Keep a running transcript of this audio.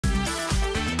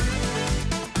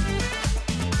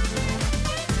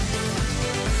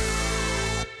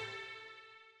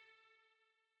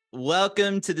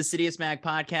Welcome to the CITIUS Mag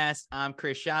podcast. I'm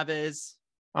Chris Chavez.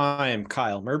 I am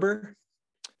Kyle Merber.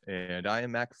 And I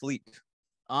am Mac Fleet.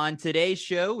 On today's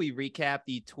show, we recap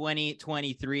the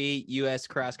 2023 U.S.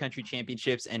 Cross Country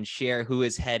Championships and share who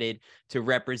is headed to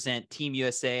represent Team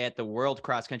USA at the World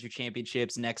Cross Country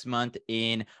Championships next month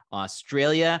in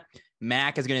Australia.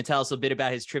 Mac is going to tell us a bit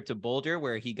about his trip to Boulder,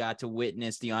 where he got to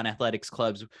witness the On Athletics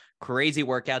Club's crazy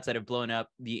workouts that have blown up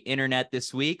the internet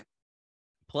this week.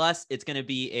 Plus, it's going to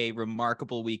be a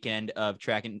remarkable weekend of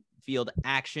track and field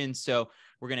action. So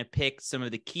we're going to pick some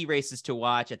of the key races to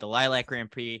watch at the Lilac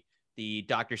Grand Prix, the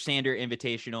Dr. Sander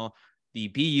Invitational, the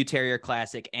BU Terrier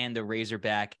Classic, and the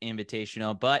Razorback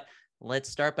Invitational. But let's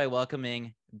start by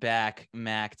welcoming back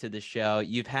Mac to the show.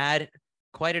 You've had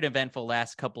quite an eventful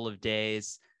last couple of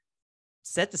days.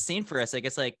 Set the scene for us. I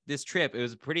guess like this trip, it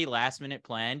was pretty last minute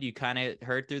planned. You kind of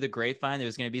heard through the grapevine there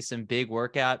was going to be some big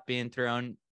workout being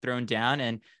thrown down,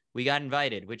 and we got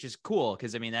invited, which is cool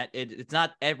because I mean that it's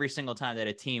not every single time that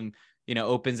a team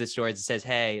opens its doors and says,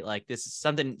 hey, like this is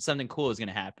something cool is going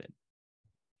to happen.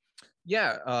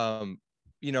 Yeah,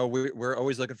 we're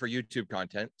always looking for YouTube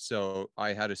content, so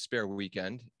I had a spare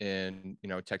weekend and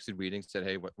texted Weeding, said,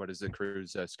 hey, what does the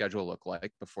crew's schedule look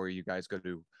like before you guys go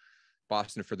to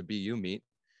Boston for the BU meet?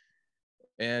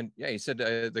 And yeah, he said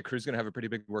the crew's going to have a pretty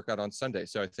big workout on Sunday.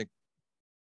 So I think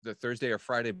the Thursday or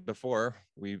Friday before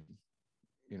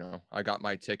I got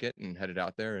my ticket and headed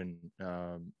out there, and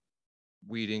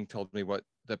Weeding told me what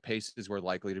the paces were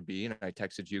likely to be. And I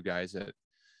texted you guys that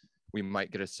we might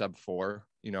get a sub 4,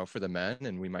 for the men,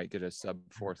 and we might get a sub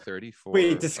 4:30 for.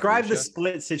 Wait, describe Alicia. the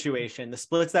split situation, the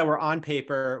splits that were on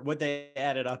paper, what they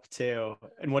added up to,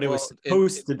 and what it was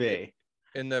supposed to be.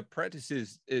 In the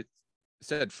parentheses, it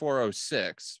said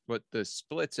 406, but the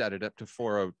splits added up to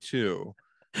 402.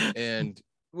 And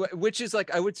which is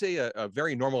like, I would say a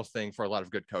very normal thing for a lot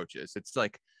of good coaches. It's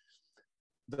like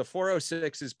the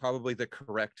 406 is probably the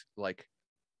correct like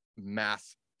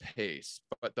math pace,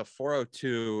 but the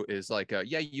 402 is like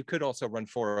you could also run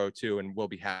 402 and we'll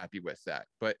be happy with that.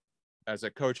 But as a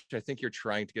coach, I think you're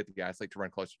trying to get the athlete to run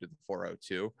closer to the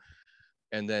 402,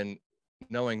 and then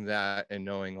knowing that and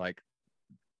knowing like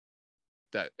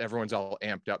that everyone's all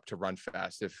amped up to run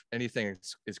fast, if anything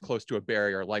is close to a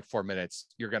barrier like 4 minutes,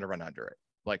 you're going to run under it.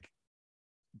 Like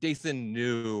Dathan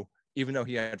knew, even though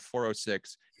he had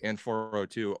 406 and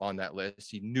 402 on that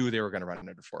list, he knew they were going to run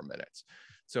under 4 minutes.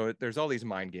 So there's all these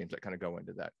mind games that kind of go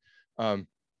into that.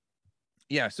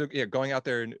 Going out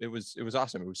there, and it was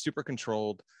awesome. It was super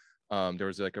controlled. There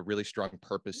was like a really strong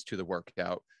purpose to the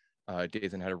workout.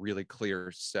 Dathan had a really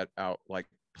clear set out like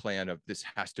plan of this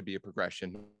has to be a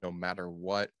progression no matter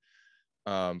what,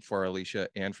 for Alicia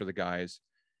and for the guys.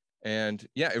 And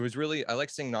yeah, it was really, I like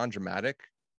seeing non-dramatic,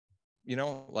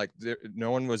 like no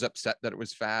one was upset that it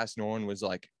was fast. No one was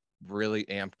like really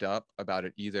amped up about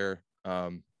it either.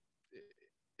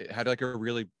 It had like a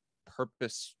really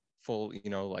purposeful,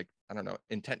 like, I don't know,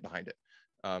 intent behind it.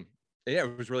 Yeah,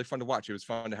 it was really fun to watch. It was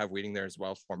fun to have Weeding there as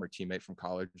well, former teammate from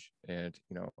college and,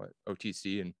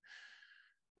 OTC. And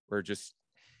we're just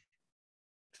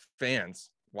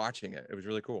fans watching it. It was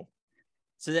really cool.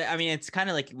 So it's kind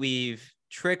of like we've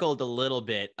trickled a little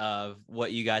bit of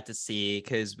what you got to see,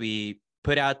 because we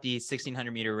put out the 1600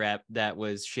 meter rep that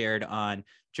was shared on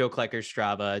Joe Klecker's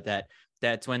Strava.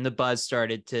 That's when the buzz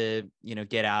started to,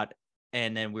 get out.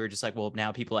 And then we were just like, well,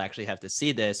 now people actually have to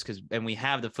see this and we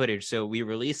have the footage. So we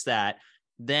released that.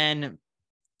 Then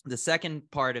the second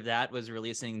part of that was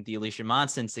releasing the Alicia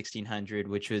Monson 1600,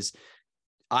 which was,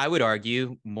 I would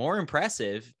argue, more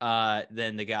impressive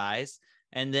than the guys.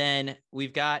 And then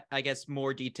we've got, I guess,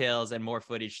 more details and more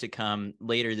footage to come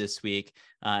later this week,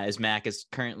 as Mac is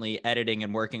currently editing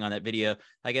and working on that video.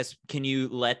 I guess, can you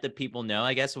let the people know,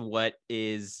 I guess, what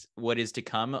is to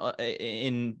come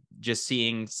in just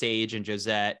seeing Sage and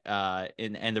Josette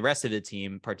and the rest of the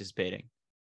team participating?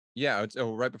 Yeah,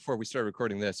 right before we started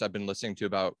recording this, I've been listening to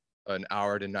about an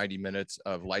hour to 90 minutes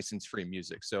of license-free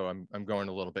music. So I'm going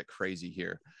a little bit crazy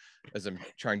here as I'm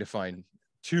trying to find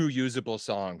 2 usable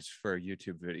songs for a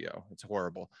YouTube video. It's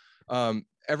horrible.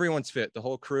 Everyone's fit. The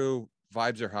whole crew,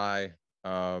 vibes are high.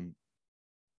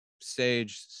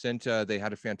 Sage, Cinta, they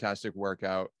had a fantastic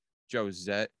workout.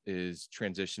 Josette is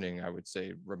transitioning, I would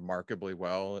say, remarkably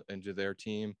well into their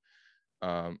team.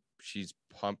 She's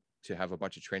pumped to have a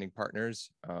bunch of training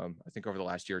partners. I think over the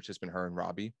last year, it's just been her and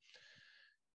Robbie.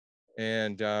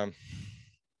 And who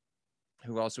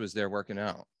else was there working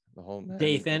out? The whole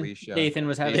Dathan. Dathan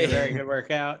was having a very good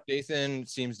workout. Dathan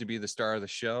seems to be the star of the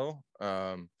show,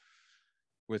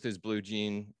 with his blue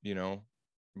jean,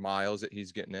 miles that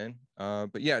he's getting in.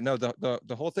 But yeah, no,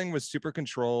 the whole thing was super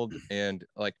controlled. And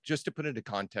like, just to put into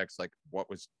context, like what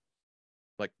was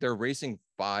like, they're racing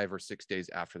 5 or 6 days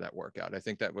after that workout. I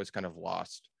think that was kind of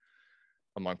lost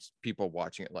amongst people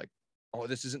watching it. Like, oh,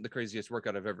 this isn't the craziest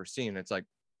workout I've ever seen. It's like,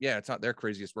 yeah, it's not their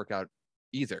craziest workout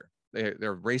either.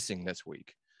 They're racing this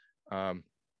week. And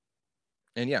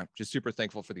yeah, just super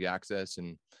thankful for the access.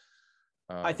 And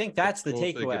I think that's the cool to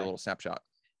takeaway. get a little snapshot.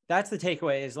 That's the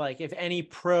takeaway, is like, if any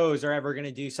pros are ever going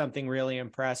to do something really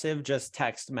impressive, just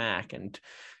text Mac and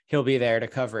he'll be there to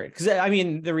cover it. Because I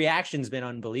mean, the reaction's been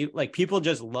unbelievable. Like, people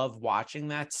just love watching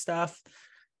that stuff.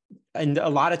 And a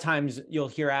lot of times you'll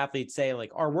hear athletes say,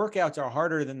 like, our workouts are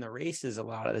harder than the races a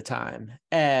lot of the time.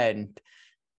 And,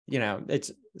 you know,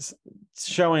 it's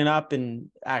showing up and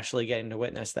actually getting to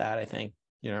witness that, I think,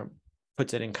 you know,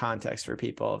 puts it in context for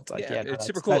people. It's like, yeah, no, it's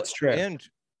super cool. That's true.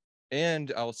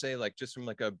 And I'll say, like, just from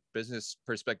like a business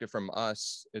perspective from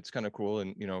us, it's kind of cool.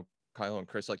 And, you know, Kyle and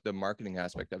Chris, like the marketing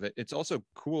aspect of it, it's also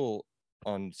cool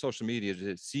on social media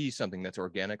to see something that's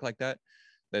organic like that,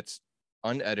 that's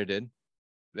unedited,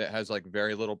 that has like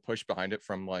very little push behind it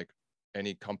from like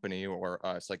any company or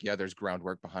us. Like, yeah, there's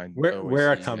groundwork behind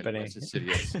we're a company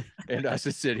and us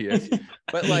as CITIUS,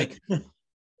 but like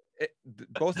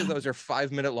both of those are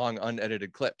 5-minute long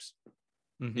unedited clips,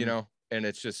 you know, and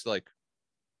it's just like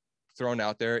thrown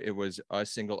out there. It was a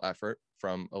single effort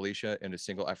from Alicia and a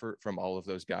single effort from all of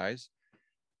those guys.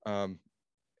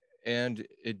 And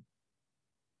it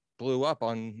blew up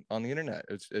on the internet.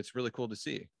 It's really cool to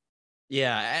see.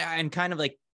 Yeah. And kind of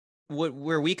like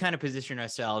where we kind of position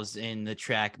ourselves in the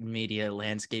track media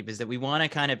landscape is that we want to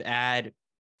kind of add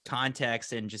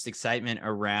context and just excitement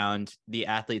around the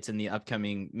athletes in the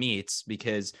upcoming meets,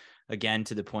 because again,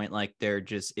 to the point, like, there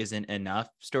just isn't enough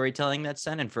storytelling that's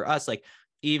done. And for us, like,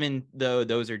 even though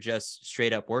those are just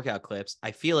straight up workout clips,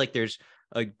 I feel like there's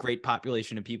a great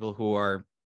population of people who are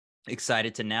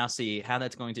excited to now see how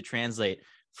that's going to translate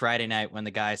Friday night when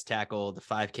the guys tackle the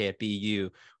 5K at BU,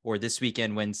 or this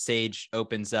weekend when Sage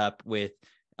opens up with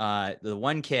the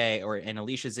 1K, and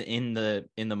Alicia's in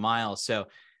the mile. So,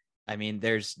 I mean,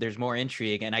 there's more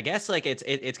intrigue, and I guess like it's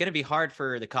going to be hard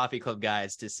for the coffee club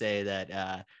guys to say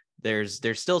that there's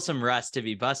still some rust to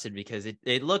be busted, because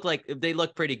it looked like they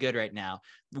look pretty good right now.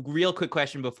 Real quick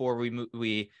question before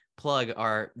we plug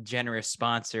our generous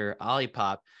sponsor,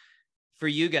 Olipop. For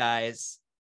you guys,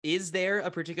 is there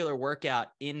a particular workout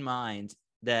in mind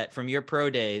that from your pro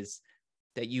days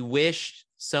that you wish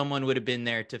someone would have been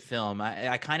there to film?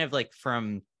 I kind of, like,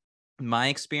 from my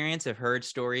experience, I've heard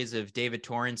stories of David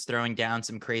Torrance throwing down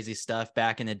some crazy stuff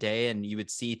back in the day, and you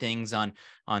would see things on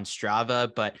Strava.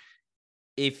 But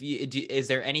is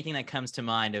there anything that comes to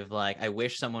mind of like, I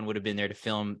wish someone would have been there to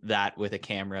film that with a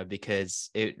camera, because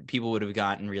people would have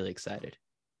gotten really excited?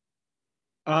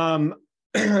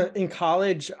 In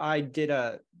college, I did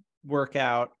a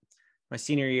workout my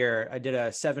senior year. I did a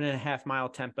 7.5 mile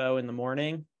tempo in the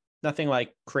morning, nothing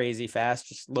like crazy fast,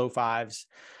 just low fives.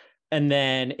 And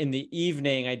then in the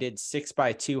evening, I did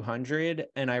 6x200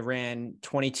 and I ran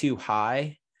 22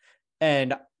 high.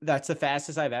 And that's the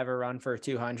fastest I've ever run for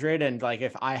 200. And like,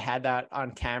 if I had that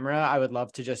on camera, I would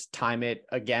love to just time it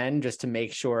again, just to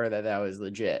make sure that that was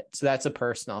legit. So that's a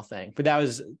personal thing. But that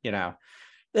was, you know,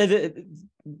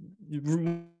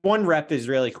 one rep is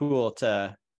really cool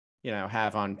to, you know,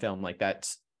 have on film. Like that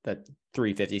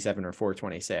 357 or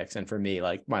 426. And for me,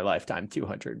 like, my lifetime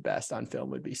 200 best on film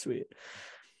would be sweet.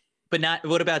 But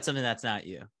what about something that's not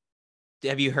you?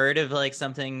 Have you heard of like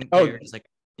something? Oh, you're just like,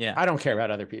 yeah, I don't care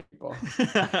about other people.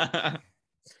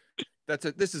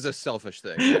 This is a selfish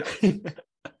thing.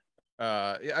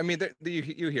 Yeah. I mean,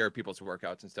 you hear people's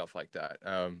workouts and stuff like that.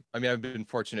 I mean, I've been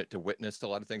fortunate to witness a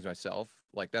lot of things myself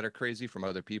like that are crazy from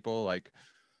other people, like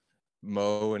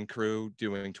Mo and crew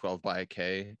doing 12 by a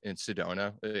K in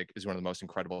Sedona. It is one of the most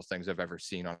incredible things I've ever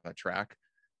seen on a track.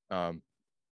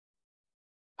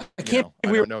 I can't.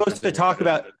 We were supposed to talk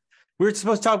about. We were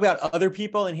supposed to talk about other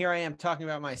people, and here I am talking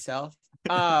about myself.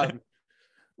 Well,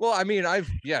 I mean,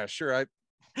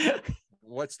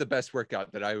 what's the best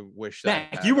workout that I wish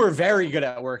that you were very good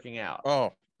at working out?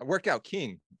 Oh, a workout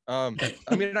king. I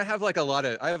mean, I have a lot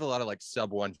of like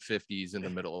sub 150s in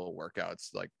the middle of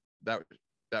workouts. Like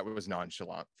that was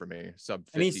nonchalant for me. Sub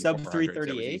 50, any sub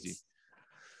 338s?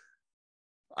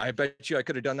 I bet you I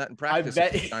could have done that in practice. I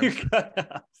bet you could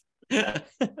have.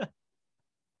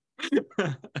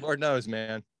 Lord knows,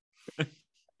 man.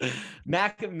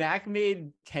 Mac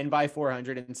made 10 by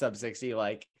 400 in sub 60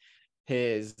 like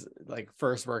his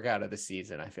first workout of the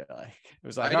season. I feel like it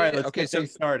was like, all right, let's get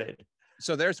things started.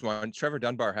 So there's one. Trevor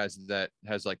Dunbar has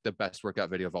like the best workout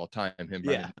video of all time. Him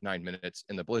running 9 minutes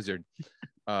in the blizzard.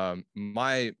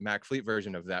 My Mac Fleet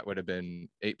version of that would have been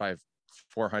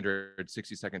 8x400,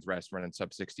 60 seconds rest, running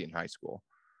sub 60 in high school.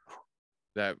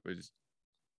 That was,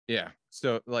 yeah.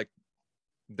 So like,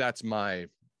 that's my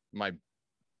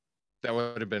that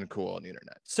would have been cool on the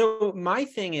internet. So my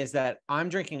thing is that I'm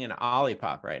drinking an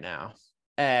Olipop right now,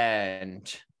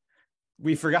 and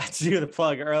we forgot to do the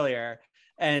plug earlier.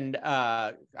 And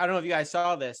I don't know if you guys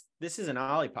saw this. This is an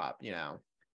Olipop, you know.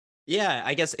 Yeah,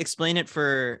 I guess explain it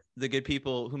for the good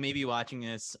people who may be watching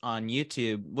this on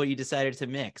YouTube, what you decided to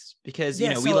mix, because you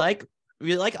know, we like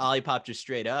Olipop just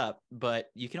straight up, but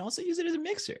you can also use it as a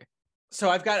mixer. So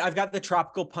I've got the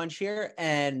Tropical Punch here,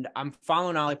 and I'm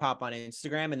following Olipop on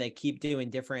Instagram, and they keep doing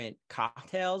different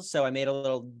cocktails. So I made a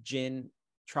little gin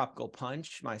Tropical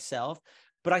Punch myself.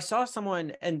 But I saw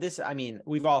someone, and this, I mean,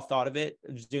 we've all thought of it,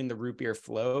 just doing the root beer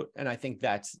float, and I think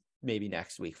that's maybe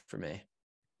next week for me.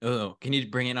 Oh, can you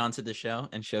bring it onto the show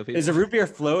and show people? Is a root beer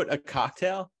float a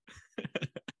cocktail?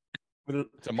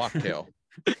 It's a mocktail.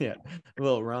 Yeah, a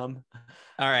little rum.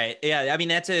 All right. Yeah, I mean,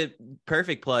 that's a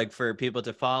perfect plug for people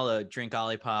to follow Drink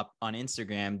Olipop on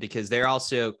Instagram, because they're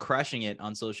also crushing it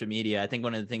on social media. I think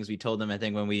one of the things we told them, I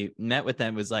think when we met with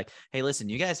them, was like, hey, listen,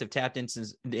 you guys have tapped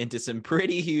into some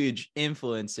pretty huge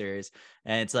influencers,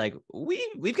 and it's like,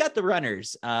 we've got the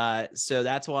runners. So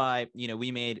that's why, you know,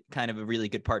 we made kind of a really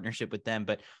good partnership with them,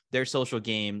 but their social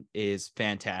game is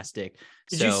fantastic.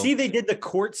 Did you see they did the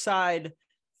courtside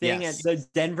thing Yes. at the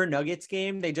Denver Nuggets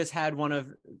game? They just had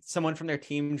someone from their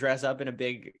team dress up in a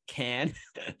big can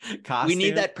costume. We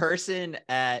need that person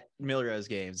at Milrose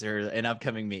games or an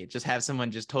upcoming meet. Just have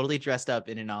someone just totally dressed up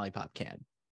in an Olipop can.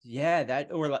 Yeah,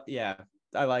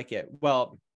 I like it.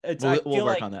 Well, We'll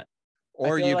work on that.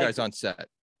 Or you guys on set.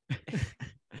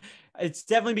 It's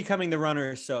definitely becoming the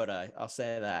runner soda. I'll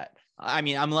say that. I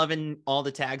mean, I'm loving all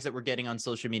the tags that we're getting on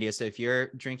social media. So if you're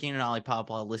drinking an Olipop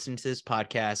while listening to this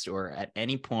podcast, or at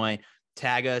any point,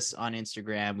 tag us on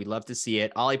Instagram. We'd love to see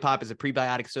it. Olipop is a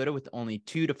prebiotic soda with only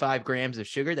 2 to 5 grams of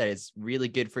sugar that is really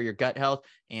good for your gut health,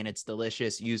 and it's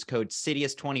delicious. Use code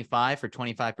CITIUS25 for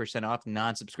 25% off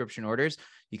non-subscription orders.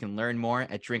 You can learn more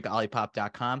at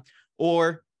drinkolipop.com,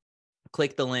 or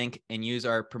click the link and use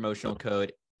our promotional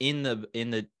code in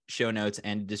the show notes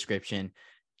and description.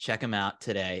 Check them out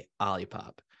today,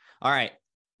 Olipop. All right,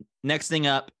 next thing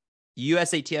up,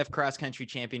 USATF Cross Country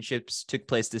Championships took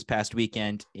place this past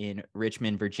weekend in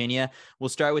Richmond, Virginia. We'll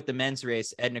start with the men's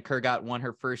race. Edna Kurgat won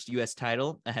her first U.S.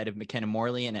 title ahead of Makena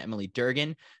Morley and Emily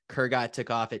Durgin. Kurgat took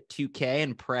off at 2K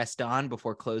and pressed on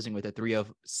before closing with a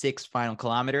 3:06 final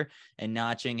kilometer and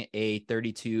notching a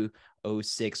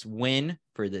 32:06 win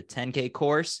for the 10K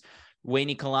course.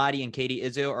 Weini, Kelati, and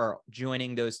Izzo are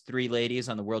joining those 3 ladies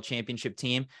on the World Championship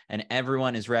team, and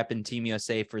everyone is repping Team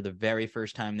USA for the very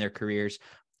first time in their careers.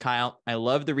 Kyle, I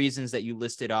love the reasons that you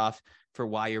listed off for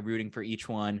why you're rooting for each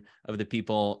one of the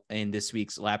people in this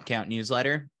week's Lap Count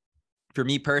newsletter. For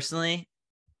me personally,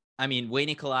 I mean,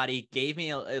 Weini Kelati gave me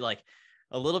a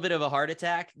little bit of a heart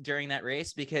attack during that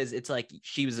race, because it's like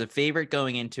she was a favorite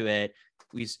going into it.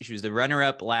 She was the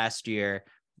runner-up last year.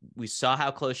 We saw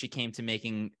how close she came to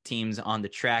making teams on the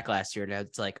track last year. And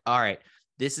it's like, all right,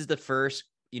 this is the first,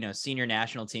 senior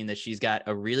national team that she's got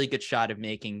a really good shot of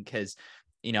making, because,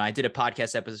 I did a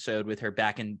podcast episode with her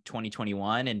back in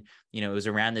 2021. And, it was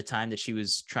around the time that she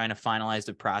was trying to finalize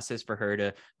the process for her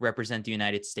to represent the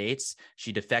United States.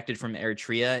 She defected from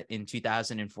Eritrea in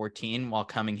 2014 while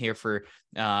coming here for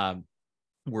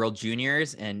World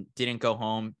Juniors, and didn't go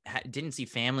home, didn't see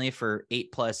family for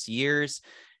 8+ years.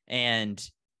 And,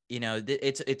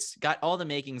 it's got all the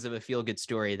makings of a feel-good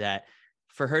story, that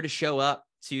for her to show up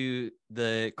to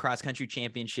the cross country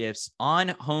championships on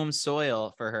home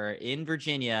soil for her in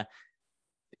Virginia,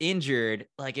 injured,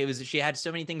 she had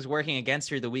so many things working against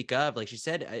her the week of. Like she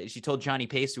said, she told Johnny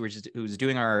Pace, who was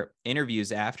doing our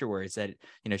interviews afterwards, that,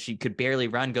 she could barely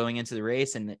run going into the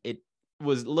race, and it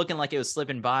was looking like it was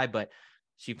slipping by, but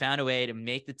she found a way to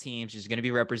make the team. She's going to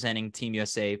be representing Team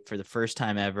USA for the first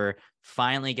time ever,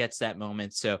 finally gets that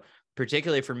moment. So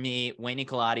particularly for me, Weini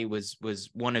Kelati was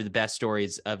one of the best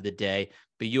stories of the day,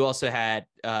 but you also had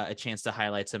a chance to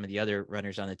highlight some of the other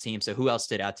runners on the team. So who else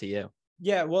stood out to you?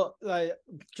 Yeah, well,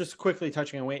 just quickly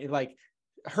touching on Weini,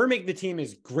 her making the team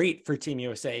is great for Team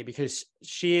USA, because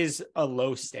she is a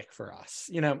low stick for us.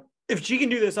 If she can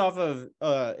do this off of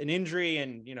an injury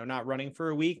and, not running for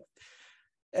a week,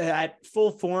 at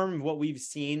full form, what we've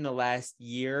seen the last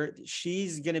year,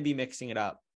 she's going to be mixing it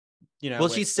up. Well,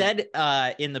 she said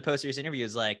in the post-race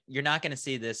interviews, you're not going to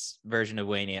see this version of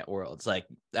Weini at Worlds.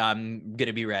 I'm going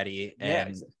to be ready,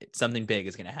 and something big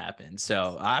is going to happen.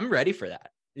 So I'm ready for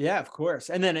that. Yeah, of course.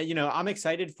 And then, I'm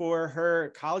excited for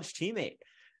her college teammate.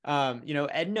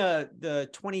 Edna, the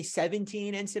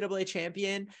 2017 NCAA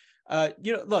champion,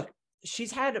 look,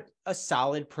 she's had a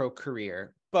solid pro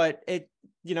career, but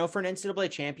for an NCAA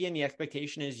champion, the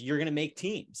expectation is you're going to make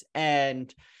teams.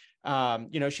 And,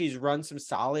 she's run some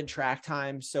solid track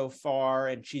times so far,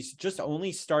 and she's just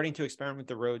only starting to experiment with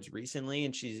the roads recently,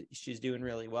 and she's doing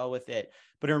really well with it.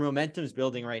 But her momentum's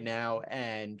building right now,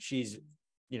 and she's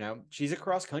a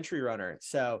cross country runner.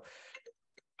 So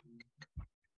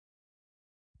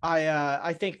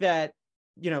I think that,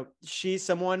 she's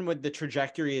someone with the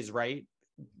trajectory is right,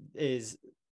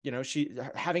 she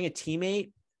having a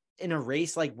teammate in a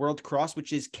race like World Cross,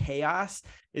 which is chaos,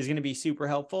 is going to be super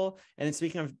helpful. And then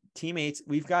speaking of teammates,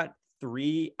 we've got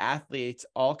 3 athletes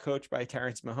all coached by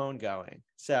Terrence Mahone going.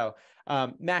 So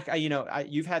Mac,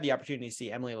 you've had the opportunity to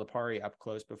see Emily Lapari up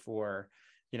close before.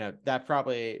 That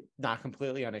probably not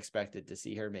completely unexpected to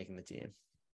see her making the team.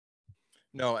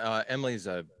 No, Emily's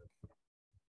a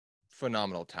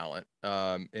phenomenal talent.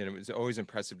 And it was always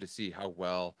impressive to see how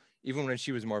well, even when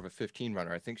she was more of a 15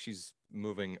 runner, I think she's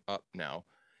moving up now.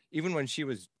 Even when she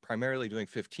was primarily doing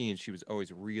 15, she was always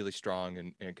really strong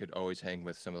and could always hang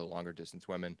with some of the longer distance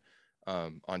women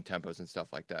on tempos and stuff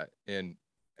like that. And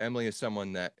Emily is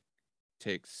someone that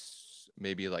takes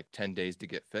maybe like 10 days to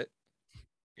get fit.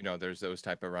 There's those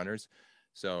type of runners.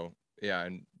 So yeah,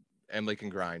 and Emily can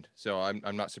grind. So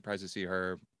I'm not surprised to see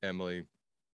her, Emily,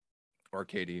 or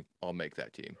Katie all make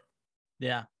that team.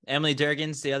 Yeah. Emily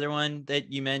Durgin's the other one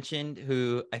that you mentioned,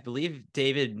 who I believe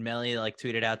David Melly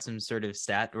tweeted out some sort of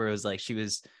stat where it was like she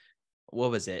was, what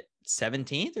was it,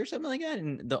 17th or something like that,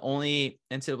 and the only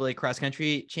NCAA cross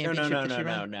country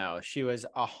championship No, she was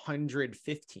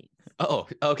 115th. Oh,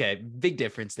 okay, big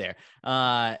difference there.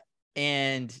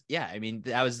 And yeah, I mean,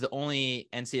 that was the only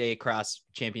NCAA cross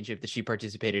championship that she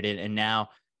participated in, and now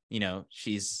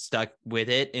she's stuck with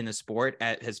it in the sport,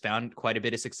 has found quite a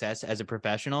bit of success as a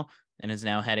professional, and is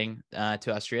now heading to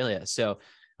Australia. So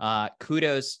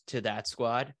kudos to that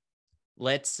squad.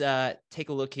 Let's take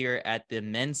a look here at the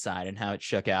men's side and how it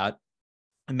shook out.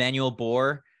 Emmanuel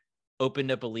Bor opened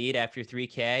up a lead after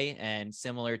 3K, and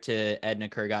similar to Edna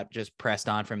Kurgat, just pressed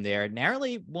on from there.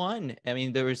 Narrowly won. I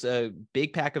mean, there was a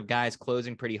big pack of guys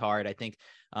closing pretty hard. I think,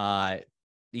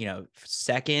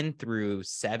 second through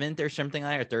 7th or something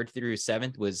like that, or 3rd through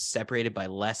 7th was separated by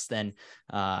less than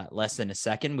a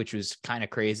second, which was kind of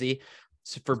crazy.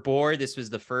 So for Bor, this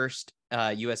was the first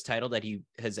U.S. title that he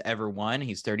has ever won.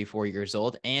 He's 34 years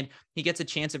old, and he gets a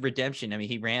chance of redemption. I mean,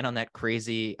 he ran on that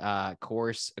crazy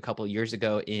course a couple of years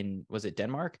ago was it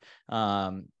Denmark?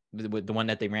 The one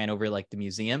that they ran over the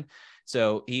museum.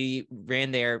 So he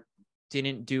ran there,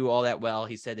 didn't do all that well.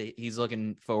 He said that he's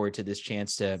looking forward to this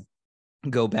chance to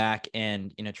go back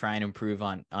and try and improve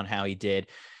on how he did.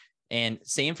 And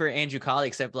same for Andrew Colley,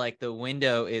 except the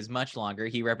window is much longer.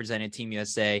 He represented Team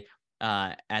USA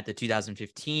at the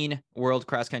 2015 World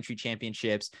Cross Country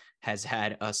Championships, has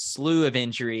had a slew of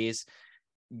injuries,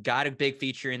 got a big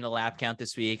feature in the lap count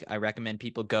this week. I recommend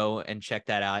people go and check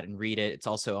that out and read it. It's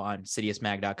also on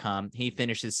CITIUSmag.com. He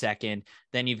finishes 2nd.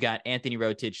 Then you've got Anthony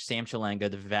Rotich, Sam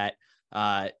Chelanga, the vet,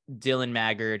 Dillon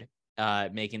Maggard,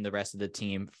 making the rest of the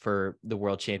team for the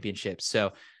World Championships.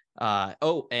 So,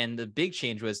 and the big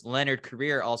change was Leonard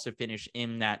Career also finished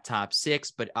in that top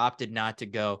 6, but opted not to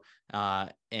go.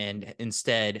 And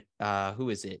instead, who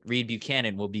is it? Reid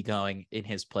Buchanan will be going in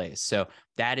his place. So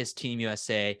that is Team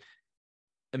USA.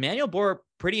 Emmanuel Bor,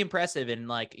 pretty impressive. And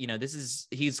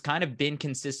he's kind of been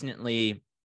consistently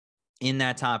in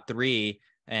that top 3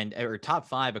 or top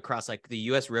 5 across the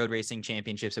U.S. road racing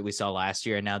championships that we saw last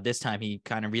year. And now this time he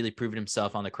kind of really proved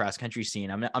himself on the cross country scene.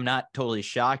 I'm not totally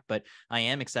shocked, but I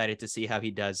am excited to see how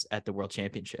he does at the World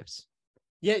Championships.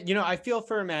 Yeah. I feel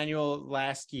for Emmanuel.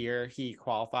 Last year, he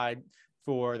qualified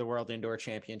for the World Indoor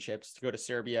Championships to go to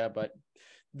Serbia, but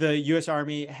the U.S.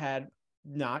 Army had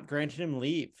not granted him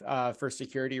leave for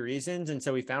security reasons. And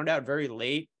so we found out very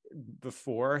late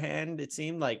beforehand, it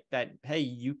seemed like that, hey,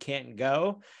 you can't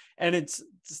go. And it's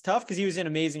tough because he was in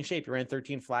amazing shape. He ran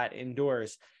 13 flat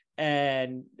indoors.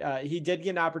 And he did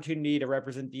get an opportunity to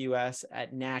represent the U.S.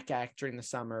 at NACAC during the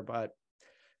summer, but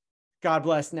God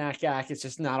bless NACAC, it's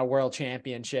just not a world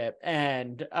championship.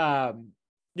 And,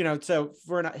 so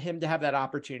for him to have that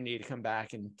opportunity to come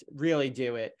back and really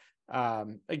do it,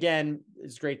 again,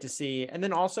 it's great to see. And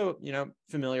then also,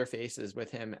 familiar faces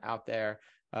with him out there,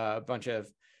 a bunch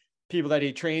of people that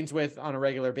he trains with on a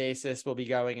regular basis will be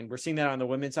going, and we're seeing that on the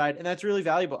women's side. And that's really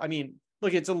valuable. I mean,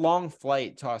 look, it's a long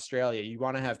flight to Australia. You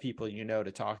want to have people,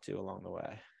 to talk to along the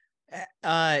way.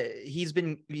 He's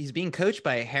being coached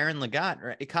by Heron Legat,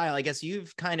 right? Kyle, I guess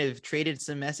you've kind of traded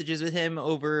some messages with him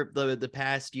over the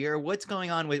past year. What's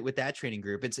going on with that training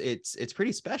group? It's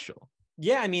pretty special.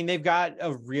 Yeah, I mean, they've got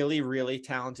a really, really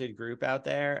talented group out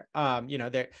there.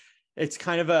 It's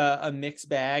kind of a mixed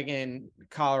bag in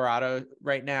Colorado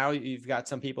right now. You've got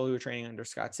some people who are training under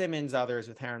Scott Simmons, others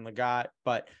with Heron Legat,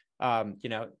 but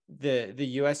the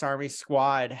U.S. Army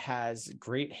squad has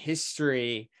great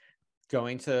history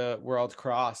going to World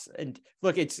Cross. And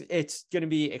look, it's going to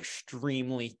be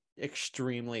extremely,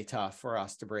 extremely tough for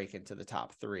us to break into the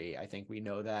top 3. I think we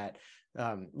know that.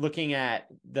 Looking at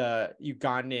the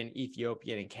Ugandan,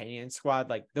 Ethiopian, and Kenyan squad,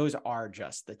 like those are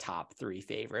just the top 3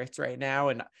 favorites right now.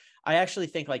 And I actually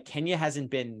think like Kenya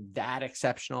hasn't been that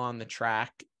exceptional on the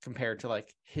track compared to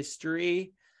like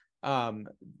history. A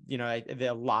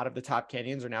lot of the top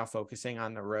Kenyans are now focusing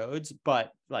on the roads,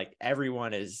 but like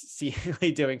everyone is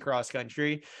seemingly doing cross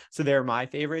country. So they're my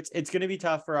favorites. It's going to be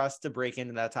tough for us to break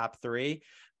into that top 3,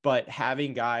 but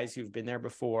having guys who've been there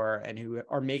before and who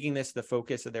are making this the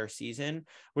focus of their season,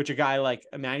 which a guy like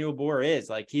Emmanuel Bor is,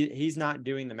 like he's not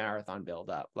doing the marathon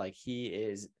buildup. Like he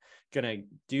is going to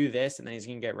do this and then he's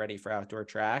going to get ready for outdoor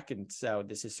track. And so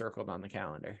this is circled on the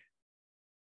calendar.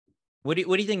 What do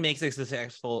you think makes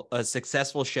a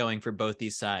successful showing for both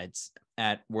these sides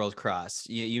at World Cross?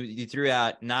 You threw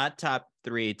out not top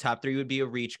 3. Top 3 would be a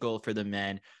reach goal for the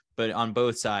men, but on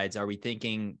both sides, are we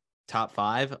thinking top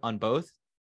 5 on both?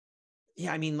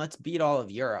 Yeah, I mean, let's beat all of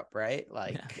Europe, right?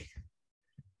 Like, yeah.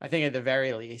 I think at the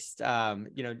very least,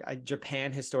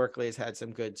 Japan historically has had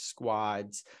some good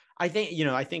squads. I think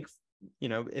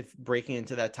if breaking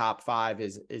into that top 5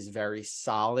 is very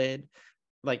solid,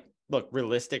 like, look,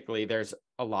 realistically, there's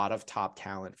a lot of top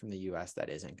talent from the U.S. that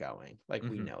isn't going. Like,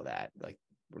 we know that. Like,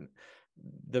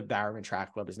 the Bowerman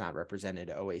Track Club is not represented.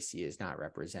 OAC is not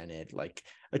represented. Like,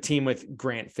 a team with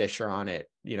Grant Fisher on it,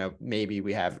 maybe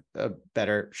we have a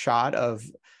better shot of,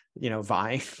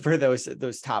 vying for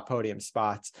those top podium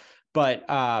spots. But,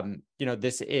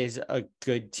 this is a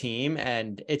good team,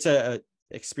 and it's a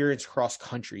experienced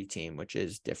cross-country team, which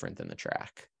is different than the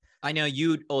track. I know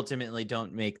you ultimately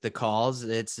don't make the calls.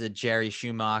 It's a Jerry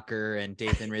Schumacher and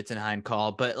Dathan Ritzenheim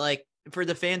call. But like for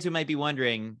the fans who might be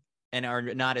wondering and are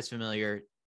not as familiar,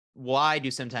 why do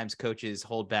sometimes coaches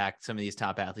hold back some of these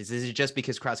top athletes? Is it just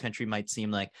because cross country might seem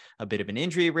like a bit of an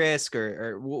injury risk,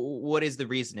 or what is the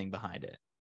reasoning behind it?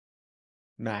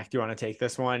 Mac, do you want to take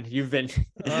this one? You've been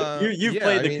you've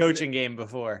played the coaching game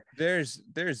before. There's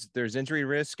injury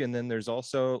risk, and then there's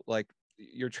also like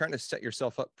you're trying to set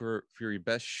yourself up for your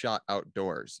best shot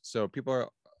outdoors. So people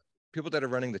that are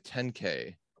running the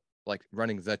 10K, like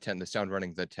running the 10, the sound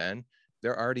running the 10,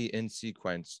 they're already in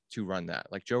sequence to run that.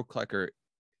 Like Joe Klecker,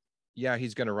 yeah,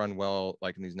 he's going to run well,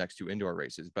 like in these next 2 indoor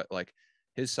races, but like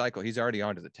his cycle, he's already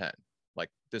on to the 10. Like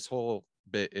this whole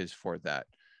bit is for that.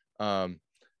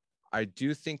 I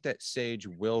do think that Sage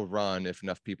will run if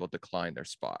enough people decline their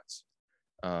spots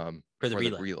for the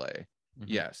relay.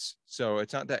 Mm-hmm. Yes. So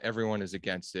it's not that everyone is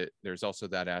against it. There's also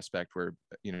that aspect where,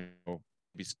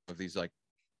 be some of these like.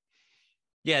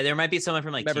 Yeah, there might be someone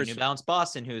from like Team New Balance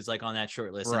Boston who's like on that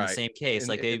short list. Right. In the same case,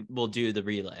 like they will do the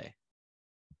relay.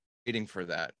 Waiting for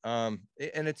that. And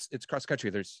it's cross country.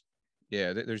 There's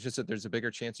a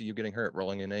bigger chance of you getting hurt,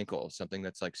 rolling an ankle, something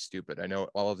that's like stupid. I know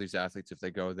all of these athletes, if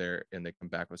they go there and they come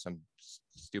back with some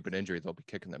stupid injury, they'll be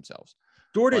kicking themselves.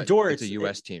 Door to door, it's a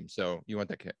U.S. team, so you want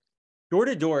that kick. Door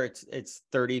to door, it's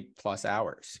 30 plus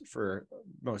hours for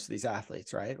most of these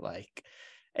athletes, right? Like,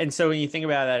 and so when you think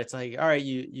about that, it's like, all right,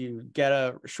 you get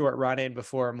a short run in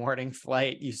before a morning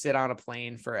flight, you sit on a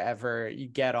plane forever, you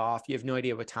get off, you have no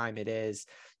idea what time it is,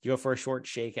 you go for a short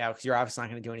shakeout because you're obviously not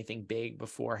going to do anything big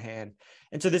beforehand.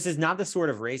 And so this is not the sort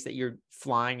of race that you're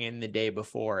flying in the day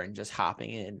before and just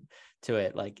hopping in to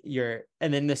it. Like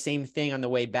and then the same thing on the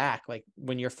way back, like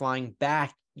when you're flying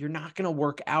back, you're not going to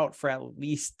work out for at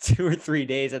least 2 or 3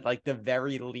 days at like the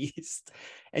very least.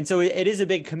 And so it is a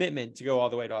big commitment to go all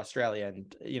the way to Australia.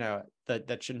 And,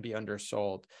 that shouldn't be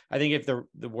undersold. I think if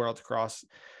the World Cross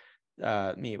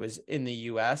meet was in the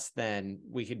US, then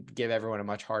we could give everyone a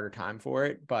much harder time for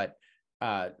it. But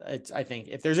I think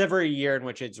if there's ever a year in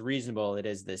which it's reasonable, it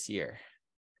is this year.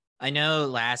 I know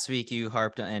last week you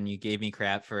harped and you gave me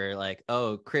crap for like,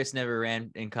 oh, Chris never ran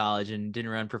in college and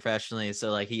didn't run professionally. So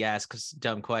like he asks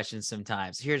dumb questions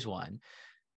sometimes. Here's one.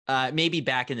 Maybe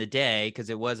back in the day,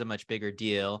 because it was a much bigger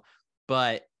deal,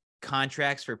 but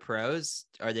contracts for pros,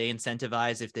 are they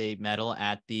incentivized if they medal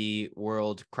at the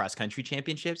World Cross Country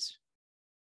Championships?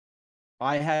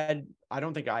 I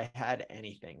don't think I had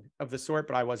anything of the sort,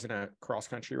 but I wasn't a cross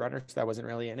country runner, so that wasn't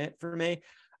really in it for me.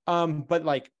 But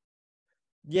like,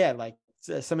 yeah, like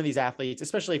some of these athletes,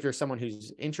 especially if you're someone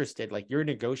who's interested, like you're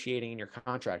negotiating in your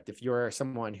contract. If you're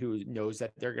someone who knows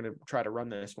that they're going to try to run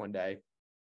this one day,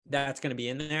 that's going to be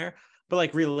in there. But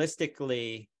like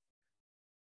realistically,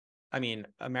 I mean,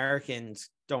 Americans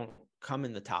don't come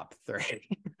in the top 30.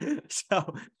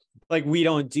 So like we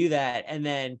don't do that. And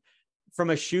then from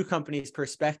a shoe company's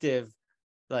perspective,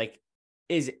 like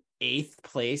is 8th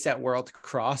place at World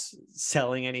Cross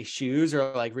selling any shoes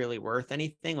or like really worth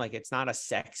anything? Like it's not a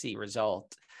sexy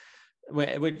result.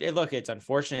 Look, it's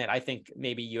unfortunate. I think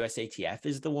maybe USATF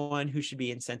is the one who should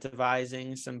be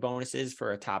incentivizing some bonuses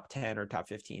for a top 10 or top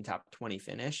 15, top 20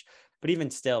 finish. But even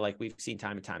still, like we've seen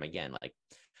time and time again, like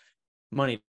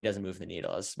money doesn't move the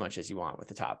needle as much as you want with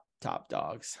the top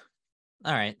dogs.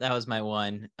 All right, that was my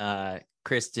one.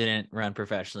 Chris didn't run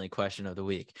professionally question of the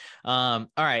week. All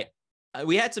right.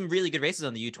 We had some really good races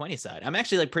on the U20 side. I'm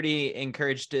actually like pretty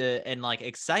encouraged and like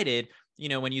excited, you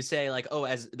know, when you say like, oh,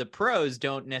 as the pros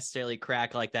don't necessarily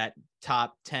crack like that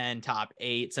top 10, top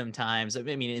 8 sometimes. I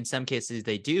mean, in some cases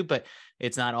they do, but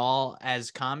it's not all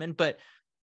as common. But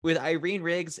with Irene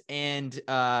Riggs and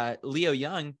Leo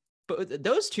Young, but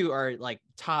those two are like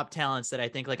top talents that I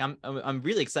think like I'm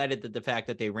really excited that the fact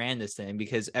that they ran this thing,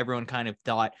 because everyone kind of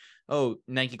thought, oh,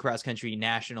 Nike Cross Country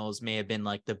Nationals may have been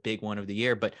like the big one of the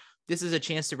year, but this is a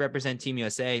chance to represent Team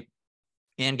USA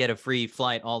and get a free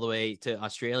flight all the way to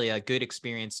Australia. Good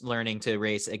experience learning to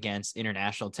race against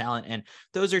international talent. And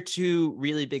those are two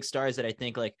really big stars that I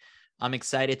think like I'm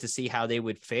excited to see how they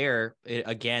would fare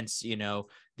against, you know,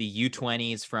 the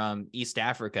U20s from East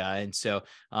Africa. And so,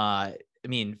 I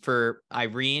mean, for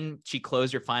Irene, she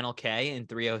closed her final K in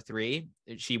 3:03.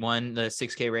 She won the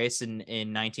 6K race in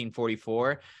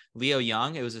 1944. Leo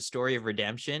Young, it was a story of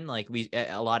redemption. Like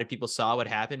a lot of people saw what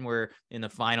happened where in the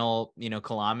final, you know,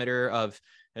 kilometer of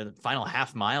the final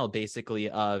half mile, basically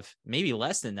of maybe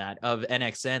less than that of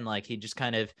NXN, like he just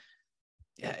kind of,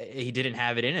 he didn't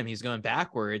have it in him. He's going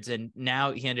backwards. And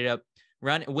now he ended up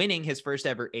winning his first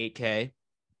ever 8K.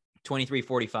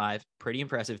 23:45, pretty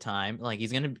impressive time. Like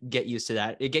he's going to get used to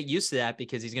that.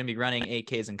 Because he's going to be running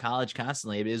 8Ks in college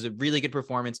constantly. It was a really good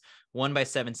performance, won by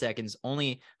 7 seconds,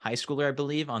 only high schooler, I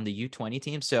believe, on the U20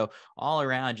 team. So all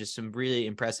around, just some really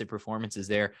impressive performances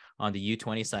there on the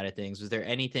U20 side of things. Was there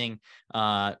anything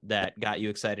that got you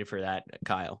excited for that,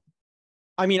 Kyle?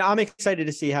 I mean, I'm excited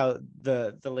to see how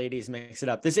the ladies mix it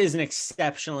up. This is an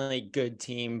exceptionally good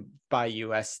team by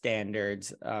US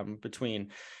standards, between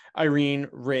Irene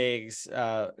Riggs,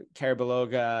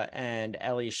 Caraballoga, and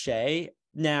Ellie Shea.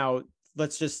 Now,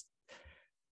 let's just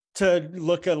to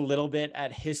look a little bit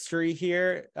at history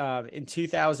here. In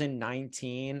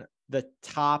 2019, the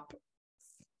top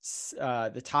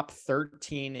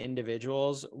 13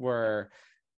 individuals were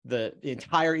the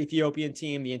entire Ethiopian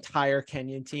team, the entire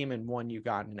Kenyan team, and one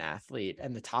Ugandan athlete,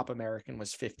 and the top American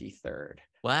was 53rd.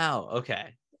 Wow.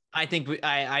 Okay. I think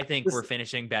we're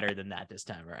finishing better than that this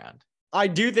time around. I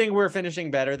do think we're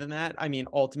finishing better than that. I mean,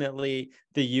 ultimately,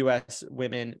 the U.S.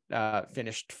 women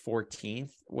finished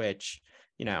 14th, which,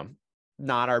 you know,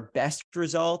 not our best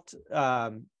result.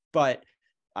 But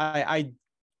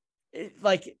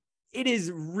it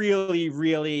is really,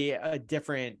 really a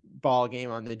different ball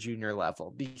game on the junior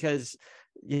level, because,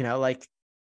 you know, like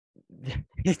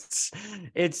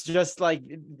it's just like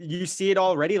you see it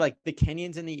already. Like the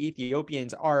Kenyans and the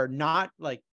Ethiopians are not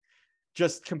like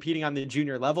just competing on the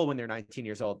junior level when they're 19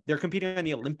 years old. They're competing on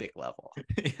the Olympic level.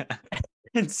 Yeah.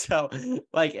 And so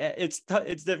like it's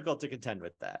difficult to contend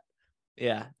with that.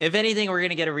 Yeah. If anything, we're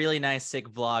going to get a really nice, sick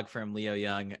vlog from Leo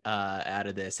Young out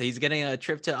of this. He's getting a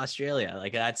trip to Australia.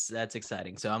 Like that's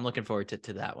exciting. So I'm looking forward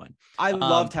to that one. I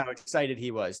loved how excited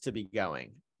he was to be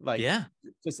going. Like, yeah,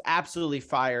 just absolutely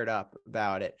fired up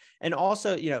about it. And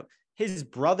also, you know, his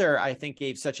brother, I think,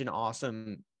 gave such an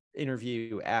awesome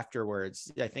interview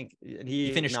afterwards. I think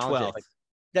he finished 12th. Like,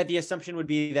 that the assumption would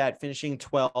be that finishing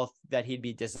 12th, that he'd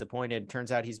be disappointed.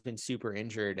 Turns out he's been super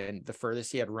injured, and the furthest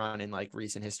he had run in like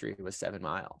recent history was 7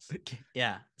 miles.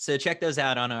 Yeah. So check those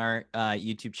out on our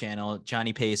YouTube channel.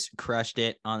 Johnny Pace crushed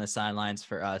it on the sidelines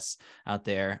for us out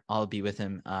there. I'll be with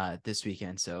him this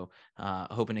weekend. So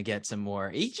hoping to get some more.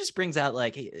 He just brings out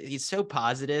like, he's so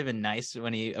positive and nice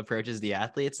when he approaches the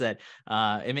athletes that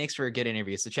it makes for a good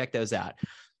interview. So check those out.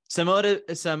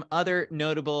 Some other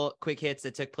notable quick hits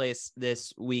that took place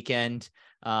this weekend.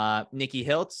 Nikki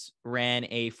Hiltz ran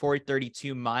a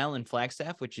 4:32 mile in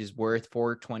Flagstaff, which is worth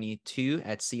 4:22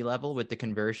 at sea level with the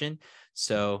conversion.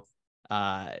 So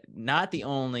not the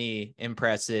only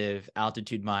impressive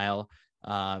altitude mile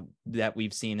that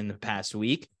we've seen in the past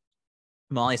week.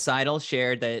 Molly Seidel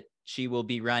shared that she will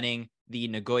be running the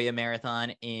Nagoya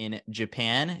Marathon in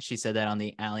Japan. She said that on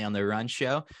the Alley on the Run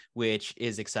show, which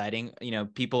is exciting. You know,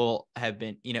 people have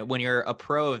been, you know, when you're a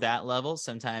pro of that level,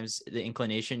 sometimes the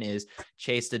inclination is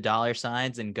chase the dollar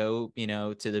signs and go, you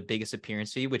know, to the biggest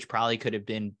appearance fee, which probably could have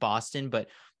been Boston. But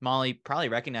Molly probably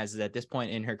recognizes at this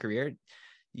point in her career,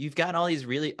 you've got all these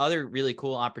really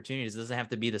cool opportunities. It doesn't have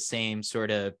to be the same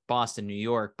sort of Boston, New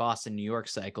York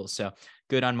cycle. So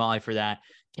good on Molly for that.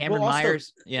 Cameron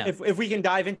Myers. Yeah. If we can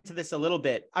dive into this a little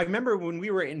bit, I remember when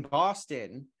we were in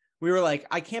Boston, we were like,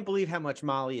 I can't believe how much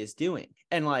Molly is doing.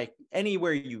 And like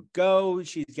anywhere you go,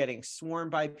 she's getting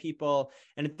swarmed by people.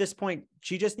 And at this point,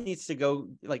 she just needs to go,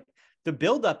 like, the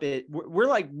buildup. The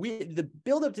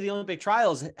buildup to the Olympic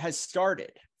trials has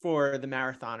started for the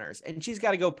marathoners, and she's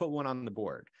got to go put one on the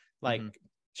board. Like,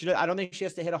 I don't think she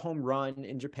has to hit a home run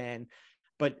in Japan,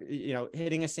 but, you know,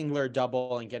 hitting a single or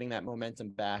double and getting that momentum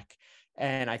back.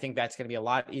 And I think that's going to be a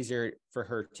lot easier for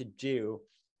her to do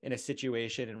in a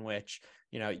situation in which,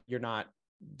 you know, you're not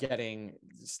getting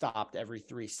stopped every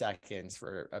 3 seconds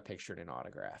for a picture and an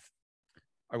autograph.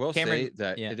 I will say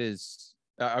that it is,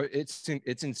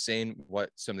 it's insane what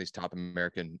some of these top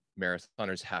American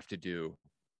marathoners have to do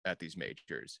at these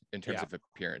majors in terms of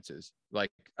appearances.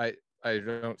 Like, I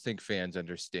don't think fans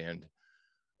understand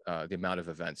the amount of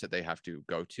events that they have to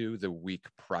go to the week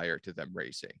prior to them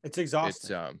racing. It's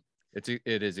exhausting. It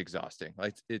is exhausting.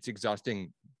 Like, it's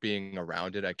exhausting being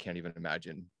around it. I can't even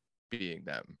imagine being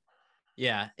them.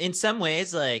 Yeah. In some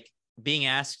ways, like, being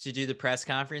asked to do the press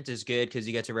conference is good because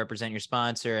you get to represent your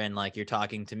sponsor and like you're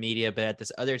talking to media. But at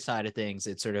this other side of things,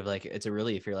 it's sort of like, it's a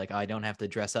relief. You're like, oh, I don't have to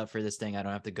dress up for this thing. I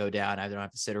don't have to go down. I don't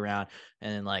have to sit around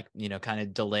and then, like, you know, kind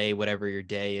of delay whatever your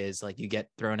day is. Like, you get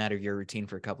thrown out of your routine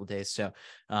for a couple of days. So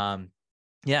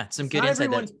yeah, some good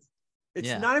insight.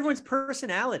 It's not everyone's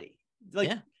personality.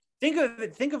 Like, think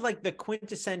of like the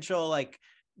quintessential, like,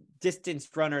 distance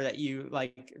runner that you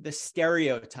like, the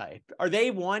stereotype. Are they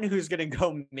one who's going to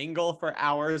go mingle for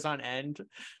hours on end?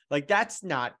 Like, that's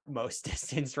not most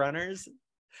distance runners.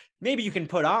 Maybe you can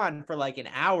put on for like an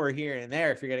hour here and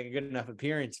there if you're getting a good enough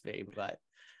appearance fee, but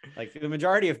like the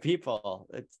majority of people,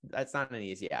 that's not an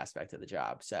easy aspect of the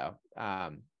job. So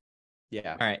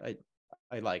yeah, all right,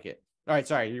 I like it. All right,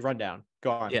 sorry, you run down,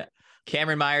 go on. Yeah.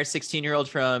 Cameron Myers, 16-year-old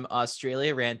from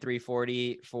Australia, ran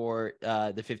 3:40 for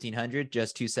the 1500,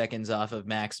 just 2 seconds off of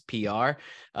max PR.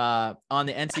 On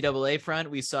the NCAA front,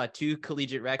 we saw 2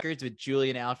 collegiate records with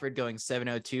Julian Alfred going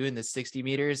 7:02 in the 60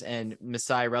 meters and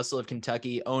Masai Russell of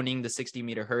Kentucky owning the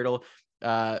 60-meter hurdle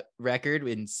record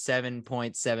in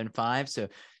 7.75. So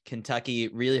Kentucky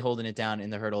really holding it down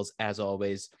in the hurdles as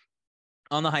always.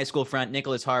 On the high school front,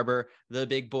 Nicholas Harbor, the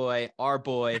big boy, our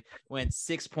boy, went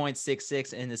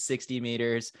 6.66 in the 60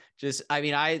 meters. Just, I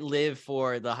mean, I live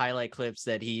for the highlight clips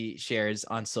that he shares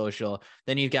on social.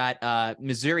 Then you've got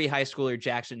Missouri high schooler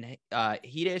Jackson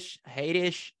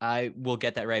Haydish. I will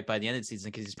get that right by the end of the season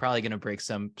because he's probably going to break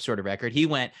some sort of record. He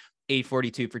went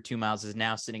 8:42 for 2 miles, is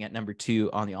now sitting at number 2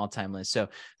 on the all-time list. So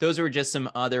those were just some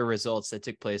other results that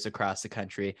took place across the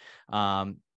country.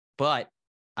 But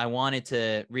I wanted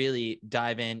to really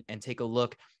dive in and take a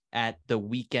look at the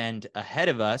weekend ahead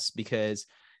of us, because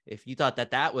if you thought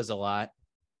that was a lot,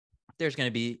 there's going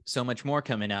to be so much more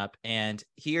coming up. And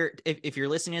here, if you're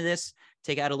listening to this,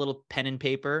 take out a little pen and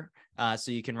paper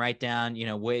so you can write down, you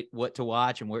know, what to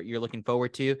watch and what you're looking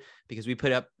forward to, because we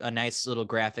put up a nice little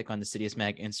graphic on the CITIUS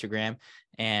Mag Instagram.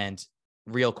 And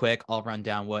real quick, I'll run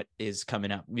down what is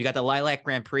coming up. We got the Lilac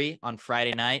Grand Prix on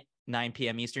Friday night, 9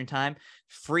 p.m. Eastern time,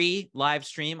 free live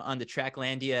stream on the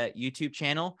Tracklandia YouTube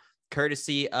channel,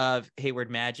 courtesy of Hayward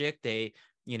Magic. They,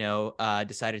 you know,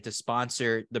 decided to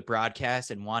sponsor the broadcast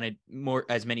and wanted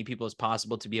as many people as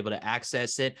possible to be able to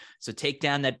access it. So take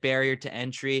down that barrier to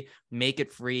entry, make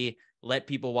it free, let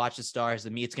people watch the stars. The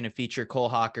meet's going to feature Cole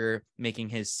Hawker making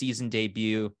his season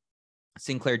debut,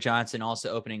 Sinclair Johnson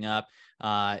also opening up,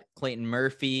 Clayton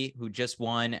Murphy, who just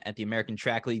won at the American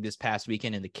Track League this past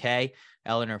weekend in the K,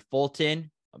 Eleanor Fulton,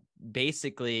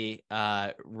 basically,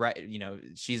 right, you know,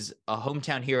 she's a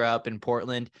hometown hero up in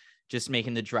Portland, just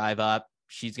making the drive up.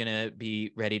 She's going to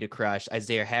be ready to crush.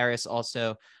 Isaiah Harris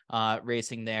also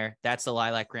racing there. That's the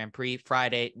Lilac Grand Prix,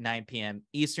 Friday, 9 p.m.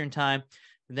 Eastern time.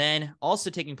 Then also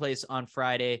taking place on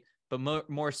Friday, but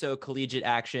more so collegiate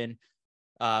action,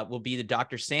 will be the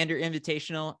Dr. Sander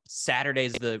Invitational.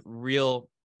 Saturday's the real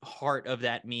heart of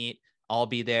that meet. I'll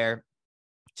be there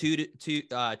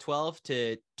 12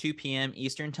 to 2 p.m.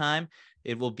 Eastern time.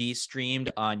 It will be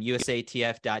streamed on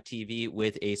USATF.tv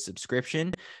with a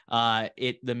subscription.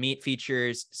 The meet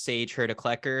features Sage Hurta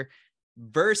Klecker,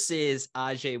 versus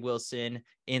Ajee Wilson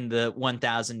in the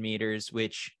 1,000 meters,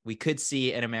 which we could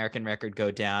see an American record go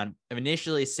down.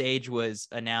 Initially, Sage was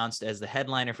announced as the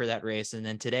headliner for that race. And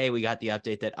then today we got the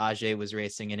update that Ajee was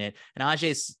racing in it. And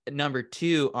Ajee's number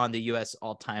 2 on the U.S.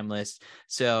 all-time list.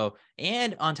 So,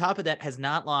 and on top of that, has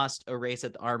not lost a race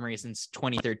at the Armory since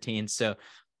 2013. So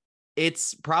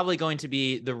it's probably going to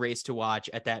be the race to watch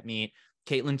at that meet.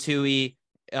 Caitlin Toohey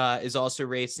is also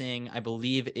racing, I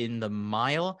believe, in the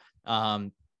mile.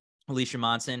 Alicia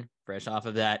Monson, fresh off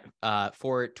of that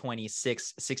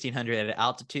 4:26 1600 at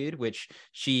altitude, which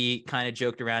she kind of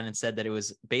joked around and said that it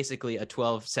was basically a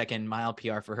 12-second mile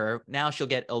PR for her. Now she'll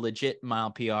get a legit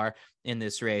mile PR in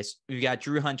this race. We've got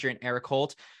Drew Hunter and Eric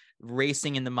Holt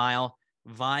racing in the mile,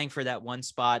 vying for that one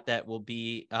spot that will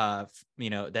be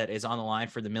that is on the line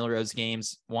for the Millrose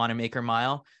Games Wanamaker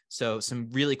Mile. So some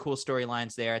really cool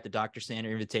storylines there at the Dr.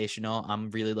 Sander Invitational.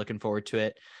 I'm really looking forward to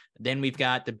it. Then we've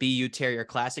got the BU Terrier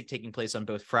Classic taking place on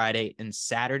both Friday and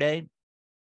Saturday.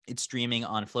 It's streaming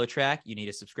on FlowTrack. You need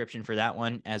a subscription for that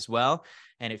one as well.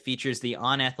 And it features the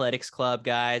On Athletics Club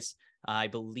guys. I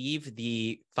believe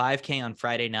the 5K on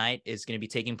Friday night is going to be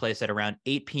taking place at around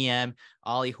 8 p.m.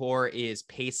 Ollie Hoare is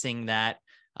pacing that.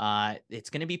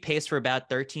 It's going to be paced for about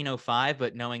 13:05,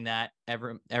 but knowing that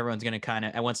everyone's going to kind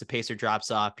of, once the pacer drops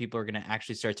off, people are going to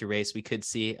actually start to race. We could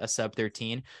see a sub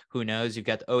 13. Who knows? You've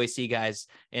got the OAC guys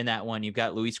in that one. You've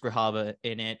got Luis Grijalva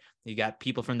in it. You got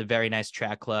people from the Very Nice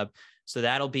Track Club. So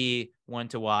that'll be one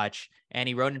to watch.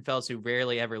 Annie Rodenfels, who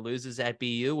rarely ever loses at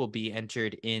BU, will be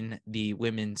entered in the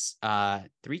women's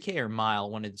 3K or mile,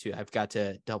 one of the two. I've got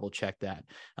to double check that.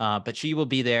 But she will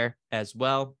be there as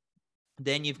well.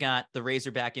 Then you've got the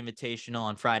Razorback Invitational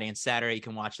on Friday and Saturday. You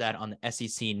can watch that on the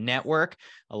SEC network.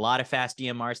 A lot of fast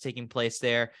DMRs taking place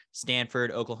there.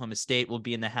 Stanford, Oklahoma State will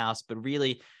be in the house, but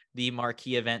really the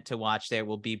marquee event to watch there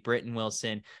will be Britton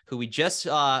Wilson, who we just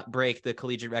saw break the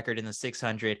collegiate record in the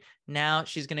 600. Now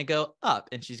she's going to go up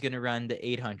and she's going to run the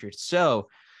 800. So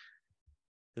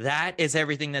that is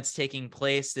everything that's taking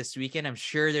place this weekend. I'm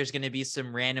sure there's going to be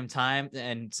some random time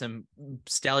and some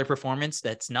stellar performance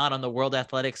that's not on the World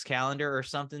Athletics calendar or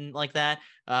something like that.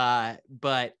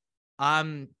 But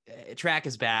track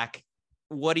is back.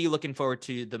 What are you looking forward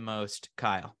to the most,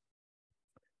 Kyle?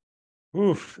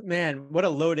 Oof, man, what a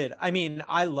loaded. I mean,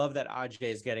 I love that Ajee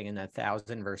is getting in that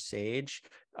 1,000 versus Sage.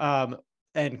 And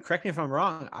correct me if I'm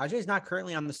wrong, Ajee is not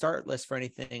currently on the start list for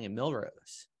anything in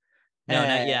Millrose. No,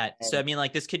 not yet. So, I mean,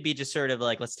 like, this could be just sort of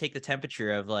like, let's take the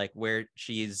temperature of like where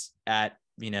she's at,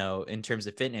 in terms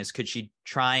of fitness. Could she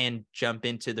try and jump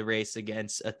into the race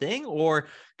against a thing, or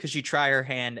could she try her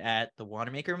hand at the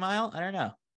Wanamaker Mile? I don't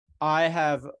know. I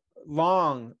have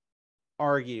long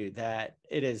argued that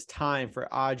it is time for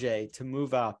Ajee to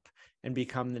move up and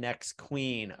become the next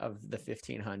queen of the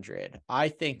 1,500. I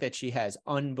think that she has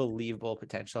unbelievable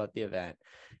potential at the event.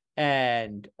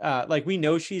 And we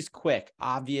know she's quick.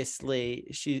 Obviously,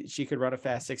 she could run a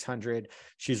fast 600.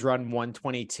 She's run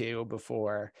 122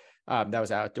 before. That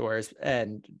was outdoors.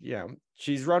 And,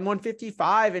 she's run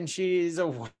 155 and she's a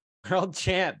world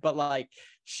champ. But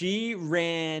she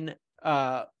ran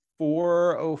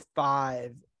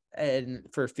 405 and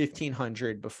for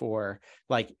 1,500 before,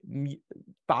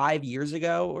 5 years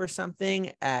ago or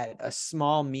something at a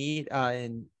small meet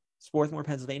in Swarthmore,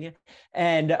 Pennsylvania.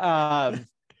 And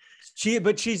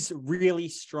she's really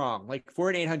strong, for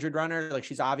an 800 runner.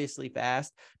 She's obviously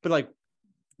fast, but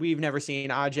we've never seen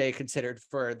Ajee considered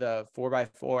for the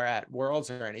 4x4 at Worlds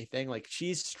or anything.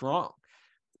 She's strong,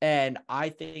 and I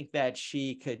think that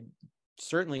she could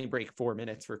certainly break 4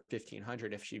 minutes for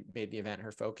 1,500 if she made the event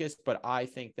her focus. But I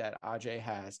think that Ajee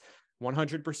has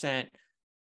 100%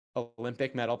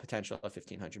 Olympic medal potential of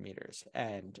 1,500 meters.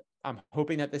 And I'm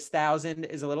hoping that this 1,000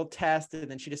 is a little test,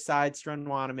 and then she decides to run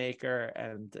Wanamaker,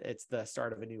 and it's the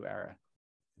start of a new era.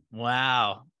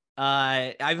 Wow.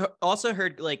 I've also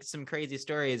heard some crazy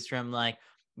stories from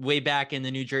way back in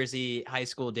the New Jersey high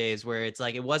school days where it's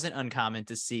it wasn't uncommon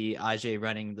to see Ajee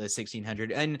running the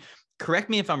 1,600. And correct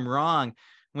me if I'm wrong,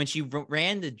 when she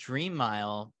ran the Dream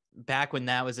Mile back when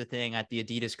that was a thing at the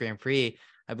Adidas Grand Prix,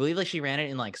 I believe she ran it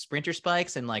in sprinter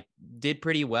spikes and did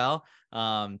pretty well.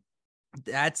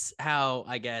 That's how,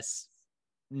 I guess,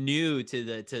 new to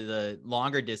the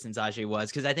longer distance Ajee was,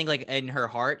 because I think in her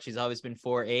heart she's always been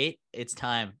 4.8. It's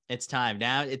time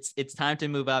now. It's time to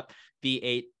move up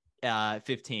the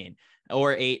 8:15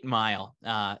 or 8 mile.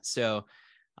 So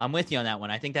I'm with you on that one.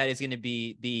 I think that is going to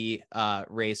be the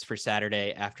race for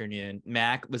Saturday afternoon.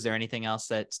 Mac, was there anything else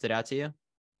that stood out to you?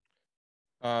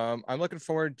 I'm looking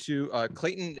forward to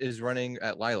Clayton is running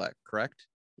at Lilac, correct?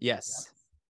 Yes.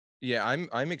 Yeah,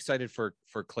 I'm excited for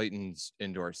Clayton's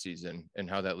indoor season and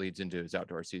how that leads into his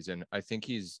outdoor season. I think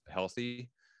he's healthy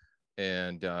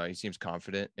and he seems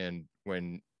confident. And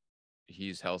when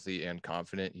he's healthy and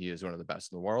confident, he is one of the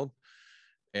best in the world.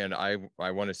 And I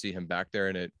want to see him back there,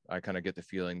 and I kind of get the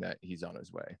feeling that he's on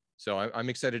his way. So I'm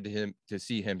excited to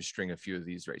see him string a few of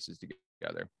these races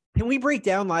together. Can we break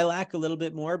down Lilac a little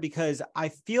bit more? Because I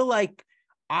feel like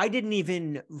I didn't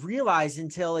even realize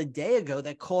until a day ago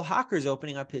that Cole Hocker's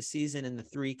opening up his season in the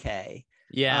 3K.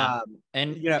 Yeah.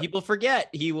 And people forget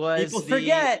he was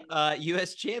the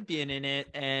US champion in it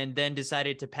and then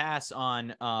decided to pass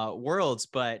on Worlds.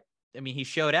 But I mean, he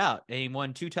showed out and he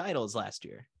won 2 titles last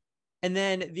year. And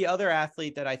then the other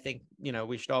athlete that I think,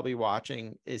 we should all be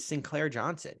watching is Sinclair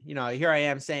Johnson. Here I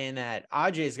am saying that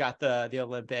Ajee's got the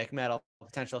Olympic medal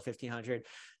potential 1500.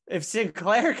 If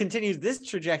Sinclair continues this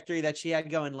trajectory that she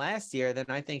had going last year, then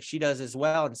I think she does as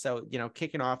well. And so,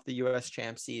 kicking off the US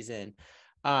champ season,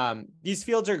 these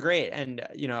fields are great. And,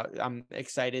 I'm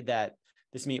excited that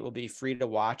this meet will be free to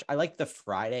watch. I like the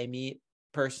Friday meet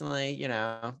personally,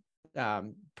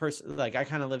 like I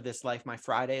kind of live this life. My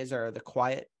Fridays are the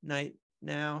quiet night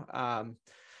now.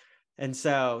 And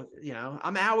so,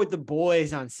 I'm out with the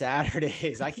boys on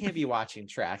Saturdays. I can't be watching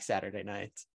track Saturday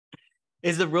nights.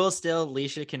 Is the rule still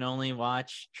Alicia can only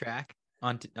watch track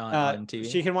on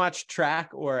TV? She can watch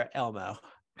track or Elmo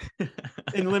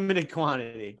in limited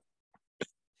quantity.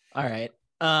 All right.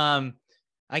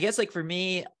 I guess like for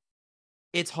me,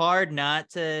 it's hard not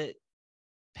to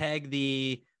peg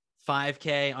the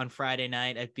 5K on Friday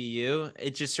night at BU.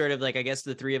 It's just sort of like, I guess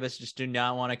the three of us just do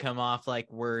not want to come off like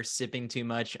we're sipping too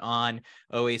much on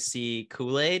OAC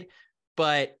Kool-Aid,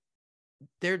 but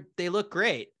they look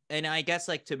great. And I guess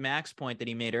like to Mac's point that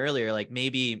he made earlier, like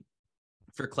maybe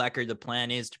for Klecker, the plan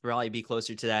is to probably be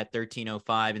closer to that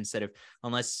 13:05 instead of,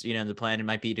 unless, the plan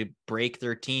might be to break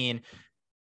 13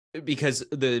 because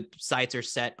the sights are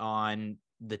set on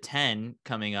the 10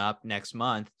 coming up next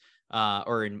month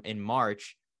or in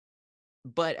March.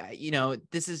 But,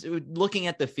 this is looking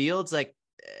at the fields, like,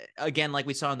 again, like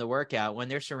we saw in the workout, when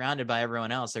they're surrounded by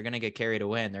everyone else, they're going to get carried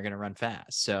away and they're going to run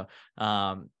fast. So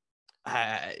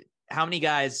how many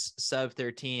guys sub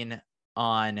 13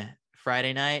 on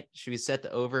Friday night? Should we set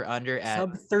the over under at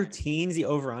sub 13's the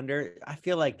over under? I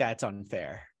feel like that's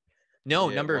unfair. No,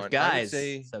 number of guys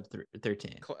sub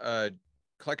 13.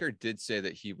 Klecker did say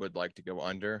that he would like to go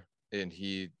under, and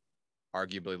he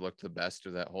arguably looked the best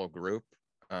of that whole group.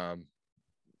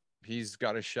 He's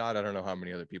got a shot. I don't know how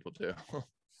many other people do. All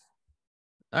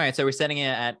right, so we're setting it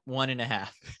at 1.5.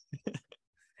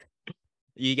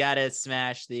 You gotta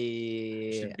smash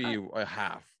the. Should be a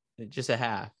half. Just a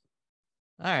half.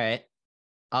 All right,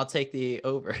 I'll take the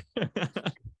over.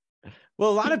 Well,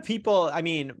 a lot of people, I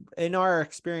mean, in our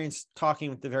experience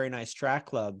talking with the Very Nice Track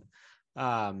Club.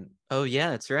 Oh yeah,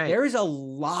 that's right. There is a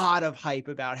lot of hype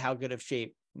about how good of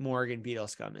shape Morgan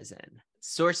Beetlescomb is in.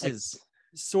 Sources.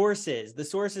 The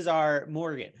sources are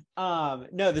Morgan.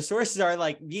 No, the sources are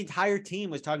like the entire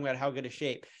team was talking about how good a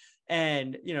shape.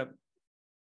 And,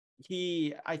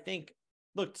 he, I think,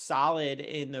 looked solid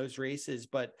in those races,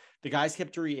 but the guys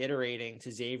kept reiterating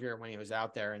to Xavier when he was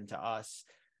out there and to us,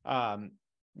 that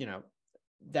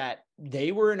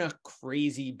they were in a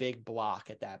crazy big block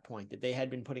at that point, that they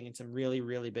had been putting in some really,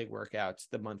 really big workouts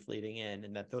the month leading in,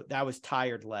 and that was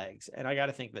tired legs. And I got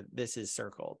to think that this is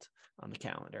circled on the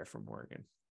calendar for Morgan.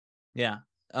 Yeah.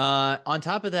 On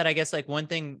top of that, I guess like one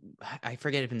thing I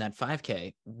forget if in that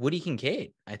 5K, Woody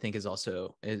Kincaid, I think is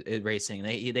also is racing.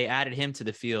 They added him to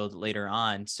the field later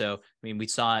on. So, I mean, we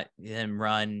saw him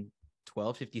run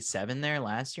 12:57 there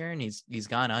last year, and he's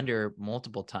gone under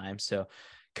multiple times. So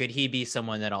could he be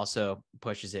someone that also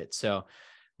pushes it? So a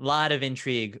lot of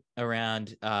intrigue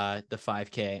around the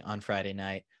 5K on Friday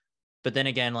night. But then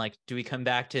again, like, do we come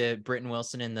back to Britton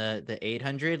Wilson in the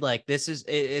 800? Like,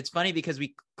 it's funny because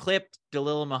we clipped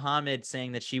Dillon Muhammad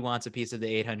saying that she wants a piece of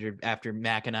the 800 after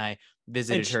Mac and I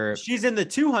visited her. She's in the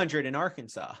 200 in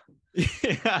Arkansas.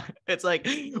 Yeah, it's like,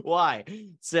 why?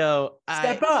 So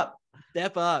step up,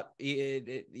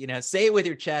 say it with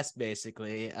your chest,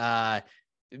 basically.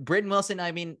 Britton Wilson,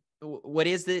 I mean, what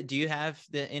is do you have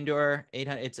the indoor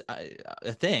 800? It's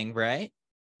a thing, right?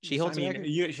 She holds.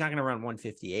 She's not going to run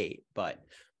 158, but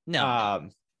no.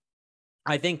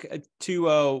 I think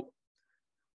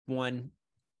 2015.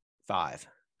 All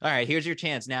right, here's your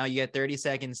chance. Now you get 30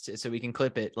 seconds so we can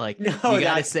clip it. Like, no, you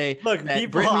got to say, look, that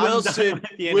Britton Wilson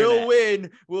will win,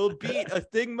 will beat a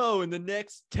Thing Mo in the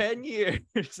next 10 years.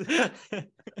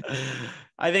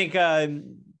 I think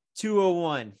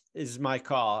 201. is my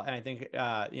call. And I think,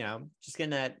 just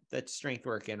getting that strength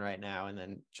work in right now, and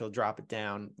then she'll drop it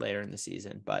down later in the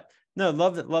season. But no,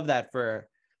 love that for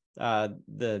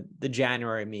the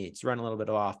January meets, run a little bit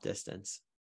of off distance.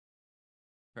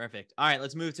 Perfect. All right,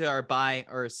 let's move to our buy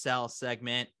or sell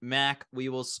segment. Mac, we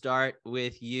will start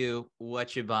with you.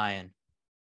 What you buying?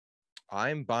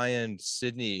 I'm buying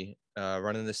Sydney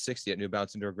running the 60 at New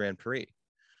Balance Indoor Grand Prix.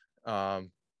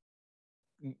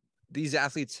 These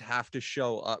athletes have to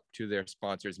show up to their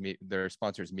sponsors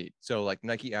meet. So like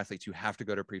Nike athletes, you have to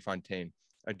go to Prefontaine.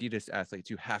 Adidas athletes,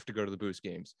 you have to go to the Boost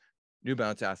Games. New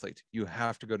Balance athletes, you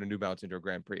have to go to New Balance Indoor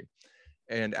Grand Prix.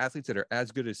 And athletes that are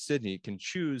as good as Sydney can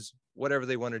choose whatever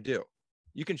they want to do.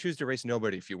 You can choose to race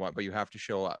nobody if you want, but you have to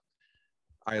show up.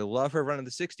 I love her running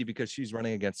the 60 because she's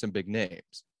running against some big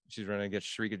names. She's running against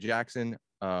Sherika Jackson,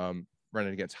 running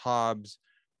against Hobbs,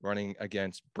 running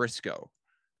against Briscoe.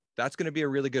 That's going to be a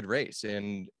really good race.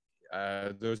 And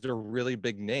those are really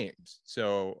big names.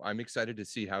 So I'm excited to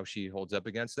see how she holds up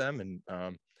against them.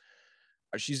 And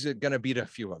she's going to beat a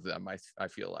few of them, I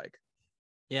feel like.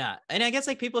 Yeah. And I guess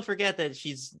like people forget that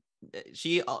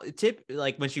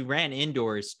like when she ran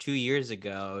indoors 2 years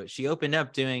ago, she opened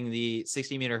up doing the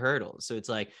 60-meter hurdles. So it's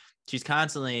like she's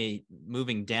constantly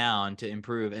moving down to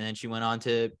improve. And then she went on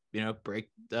to, break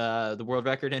the world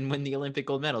record and win the Olympic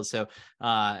gold medal. So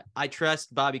I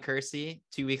trust Bobby Kersey.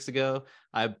 2 weeks ago,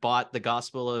 I bought the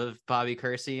gospel of Bobby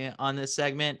Kersey on this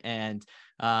segment, and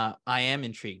I am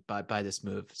intrigued by this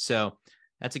move. So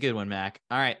that's a good one, Mac.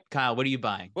 All right, Kyle, what are you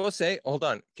buying? Well, hold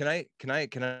on. Can I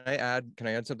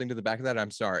add something to the back of that?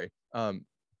 I'm sorry.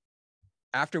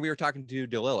 After we were talking to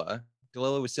Dillon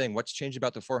was saying what's changed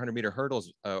about the 400-meter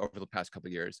hurdles over the past couple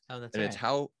of years. Oh, that's and right. It's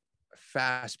how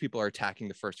fast people are attacking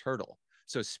the first hurdle.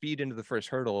 So speed into the first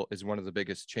hurdle is one of the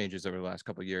biggest changes over the last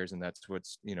couple of years. And that's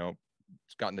what's,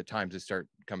 gotten the times to start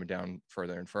coming down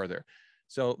further and further.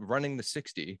 So running the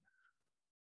 60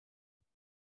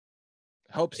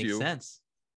 helps Makes you sense.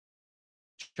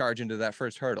 Charge into that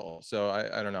first hurdle. So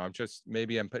I don't know.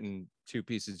 Maybe I'm putting two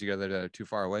pieces together that are too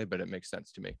far away, but it makes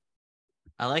sense to me.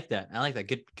 I like that.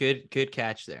 Good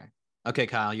catch there. Okay,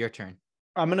 Kyle, your turn.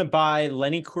 I'm going to buy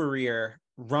Lenny Courier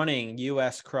running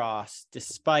US Cross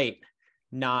despite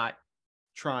not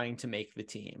trying to make the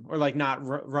team, or like not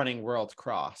running World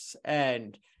Cross.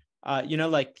 And,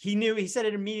 he said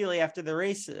it immediately after the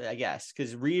race, I guess,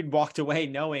 because Reid walked away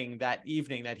knowing that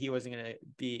evening that he wasn't going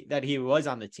to that he was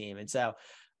on the team. And so,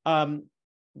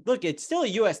 look, it's still a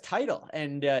US title,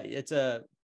 and it's an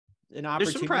opportunity.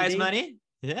 There's some prize money.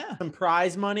 Yeah. Some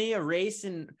prize money, a race,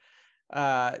 and,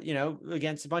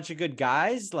 against a bunch of good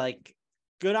guys. Like,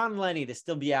 good on Lenny to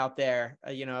still be out there.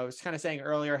 I was kind of saying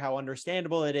earlier how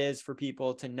understandable it is for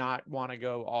people to not want to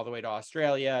go all the way to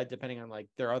Australia, depending on like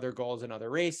their other goals and other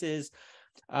races.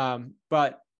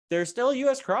 But there's still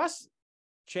US Cross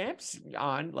champs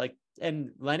on, and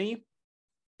Lenny,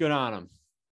 good on him.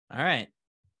 All right.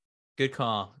 Good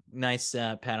call. Nice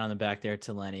pat on the back there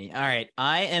to Lenny. All right.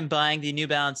 I am buying the New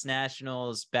Balance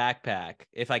Nationals backpack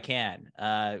if I can.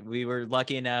 We were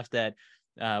lucky enough that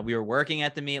we were working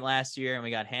at the meet last year and we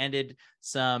got handed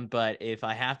some, but if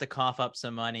I have to cough up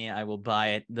some money, I will buy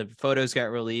it. The photos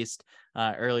got released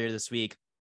earlier this week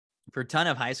for a ton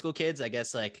of high school kids. I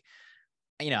guess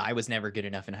I was never good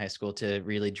enough in high school to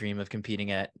really dream of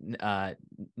competing at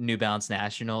New Balance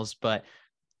Nationals, but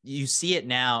you see it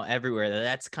now everywhere.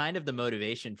 That's kind of the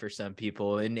motivation for some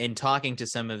people. And in talking to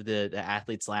some of the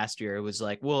athletes last year, it was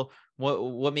like, well,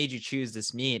 what made you choose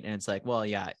this meet? And it's like, well,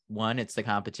 yeah, 1, it's the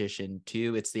competition.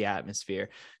 2, it's the atmosphere.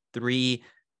 3,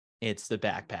 it's the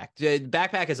backpack. The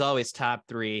backpack is always top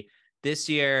 3. This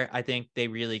year, I think they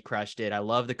really crushed it. I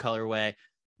love the colorway.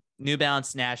 New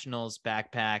Balance Nationals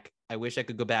backpack. I wish I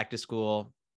could go back to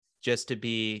school just to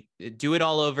do it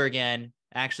all over again,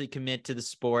 actually commit to the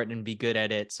sport and be good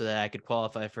at it so that I could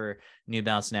qualify for New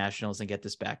Balance Nationals and get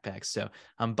this backpack. So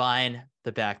I'm buying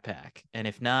the backpack. And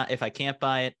if I can't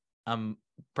buy it, I'm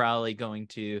probably going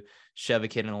to shove a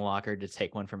kid in a locker to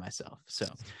take one for myself. So,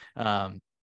 all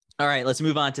right, let's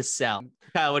move on to sell.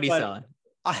 Kyle, what are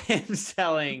you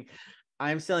selling?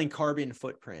 I'm selling carbon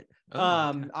footprint.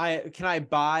 Okay. Can I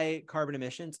buy carbon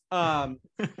emissions?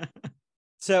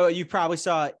 So you probably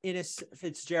saw Innes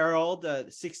Fitzgerald, the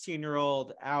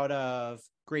 16-year-old out of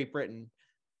Great Britain,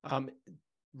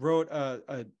 wrote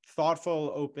a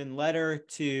thoughtful, open letter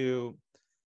to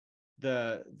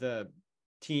the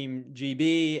team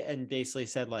GB and basically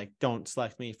said, like, don't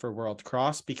select me for World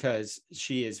Cross, because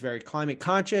she is very climate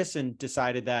conscious and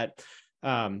decided that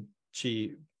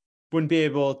she wouldn't be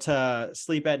able to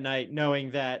sleep at night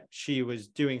knowing that she was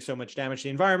doing so much damage to the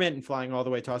environment and flying all the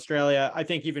way to Australia. I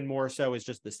think even more so is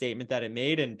just the statement that it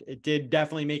made. And it did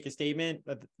definitely make a statement.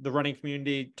 The running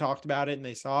community talked about it and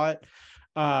they saw it.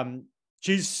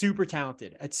 She's super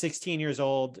talented. At 16 years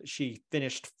old, she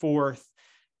finished 4th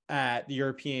at the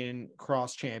European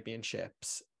Cross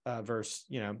Championships versus,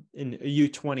 in a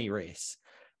U20 race.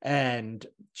 And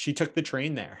she took the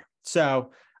train there.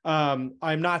 So I'm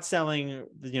not selling,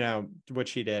 what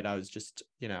she did. I was just,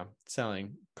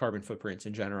 selling carbon footprints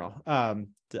in general.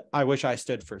 I wish I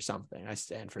stood for something. I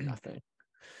stand for nothing.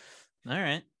 All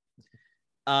right.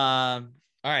 All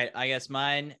right. I guess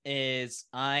mine is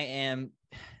I am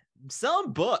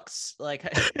selling books. Like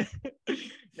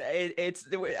I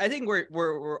think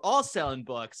we're all selling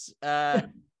books.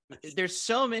 There's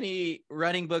so many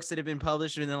running books that have been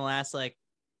published within the last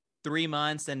 3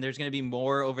 months, and there's going to be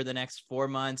more over the next 4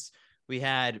 months. We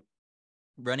had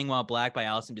Running While Black by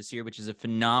Alison Desir, which is a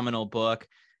phenomenal book.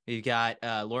 You got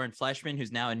Lauren Fleshman,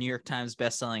 who's now a New York Times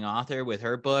bestselling author with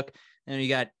her book. And you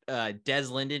got Des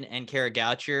Linden and Kara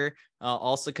Goucher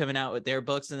also coming out with their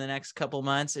books in the next couple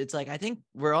months. It's I think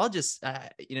we're all just,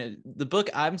 the book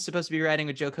I'm supposed to be writing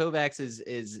with Joe Kovacs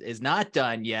is not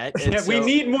done yet. We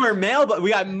need more mail, but we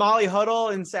got Molly Huddle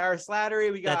and Sarah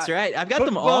Slattery. That's right. I've got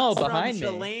them all behind me.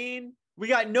 Shalane. We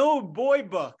got no boy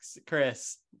books,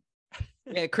 Chris.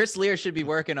 Yeah, Chris Lear should be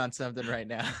working on something right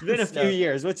now. It's been a few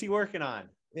years. What's he working on?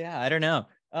 Yeah, I don't know.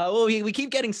 Well, we keep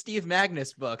getting Steve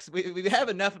Magnus books. We have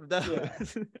enough of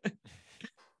those.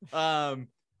 Yeah.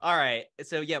 All right.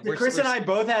 So yeah, Chris and I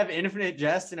both have Infinite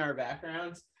Jest in our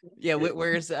backgrounds. Yeah.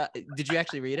 Where's did you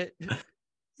actually read it?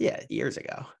 Yeah, years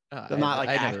ago. I'm not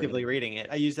actively reading it.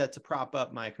 I use that to prop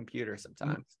up my computer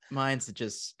sometimes. Mine's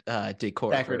just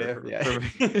decor decorative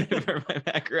for my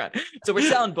background. So we're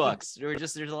selling books.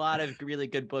 There's a lot of really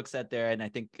good books out there, and I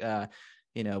think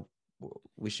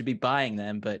we should be buying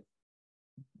them, but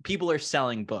people are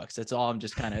selling books. That's all. I'm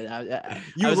just kind of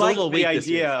I like the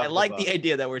idea. I like the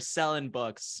idea that we're selling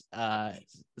books.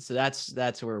 So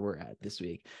that's where we're at this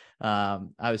week. I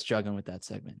was struggling with that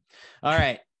segment. All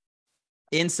right.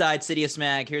 Inside CITIUS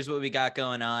Mag, here's what we got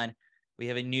going on. We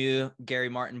have a new Gary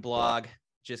Martin blog,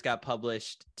 just got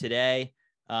published today.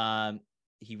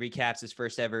 He recaps his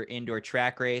first ever indoor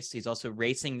track race. He's also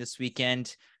racing this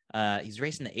weekend. He's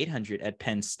racing the 800 at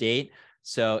Penn State.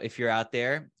 So if you're out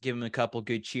there, give him a couple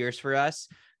good cheers for us.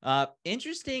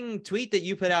 Interesting tweet that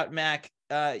you put out, Mac.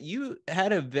 You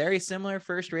had a very similar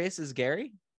first race as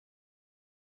Gary.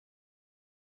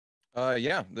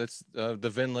 Yeah, that's the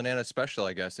Vin Lanana special,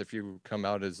 I guess, if you come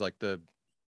out as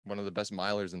one of the best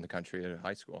milers in the country at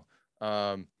high school.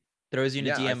 Throws you in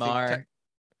a DMR,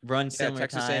 run similar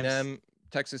times.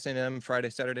 Texas A&M Friday,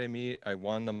 Saturday meet. I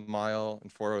won the mile in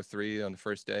 4:03 on the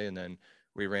first day, and then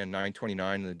we ran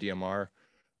 9:29 in the DMR.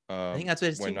 I think that's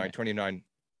what it's when 9:29.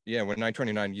 Yeah, when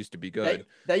 9:29 used to be good.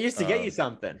 That used to get you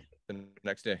something. The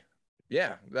next day.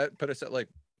 Yeah, that put us at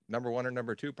number 1 or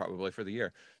number 2 probably for the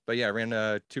year. But yeah, I ran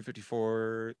a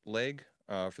 2:54 leg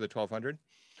for the 1200.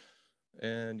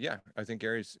 And yeah, I think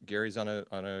Gary's on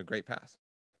a great path.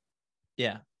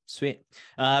 Yeah, sweet.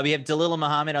 We have Dillon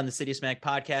Muhammad on the CITIUS Mag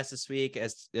podcast this week,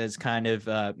 as kind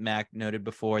of Mac noted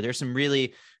before. There's some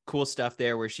really cool stuff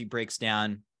there where she breaks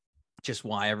down just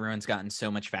why everyone's gotten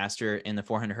so much faster in the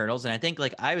 400 hurdles. And I think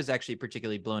I was actually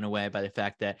particularly blown away by the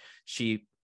fact that she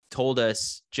told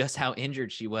us just how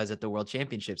injured she was at the World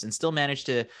Championships and still managed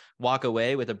to walk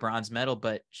away with a bronze medal.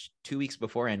 But 2 weeks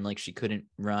beforehand, she couldn't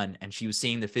run, and she was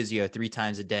seeing the physio 3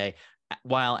 times a day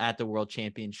while at the World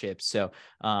Championships. So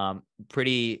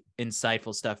pretty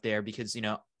insightful stuff there, because,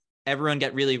 everyone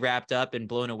got really wrapped up and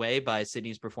blown away by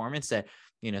Sydney's performance that,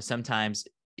 sometimes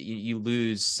you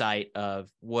lose sight of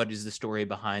what is the story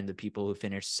behind the people who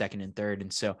finished second and third.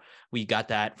 And so we got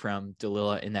that from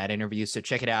Dillon in that interview. So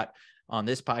check it out on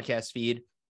this podcast feed.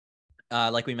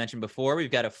 Like we mentioned before, we've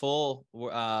got a full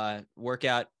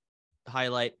workout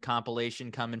highlight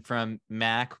compilation coming from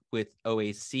Mac with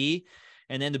OAC.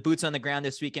 And then the boots on the ground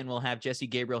this weekend, we'll have Jesse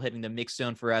Gabriel hitting the mixed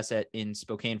zone for us in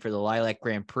Spokane for the Lilac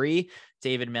Grand Prix.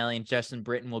 David Melly and Justin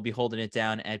Britton will be holding it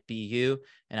down at BU.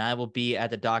 And I will be at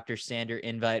the Dr. Sander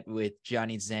invite with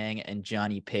Johnny Zhang and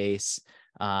Johnny Pace.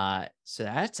 So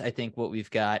that's, I think, what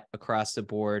we've got across the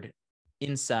board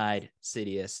inside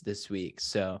CITIUS this week.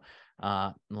 So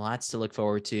lots to look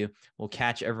forward to. We'll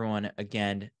catch everyone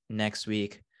again next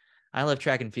week. I love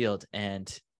track and field, and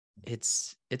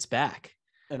it's back.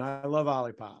 And I love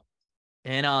Olipop.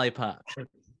 And Olipop.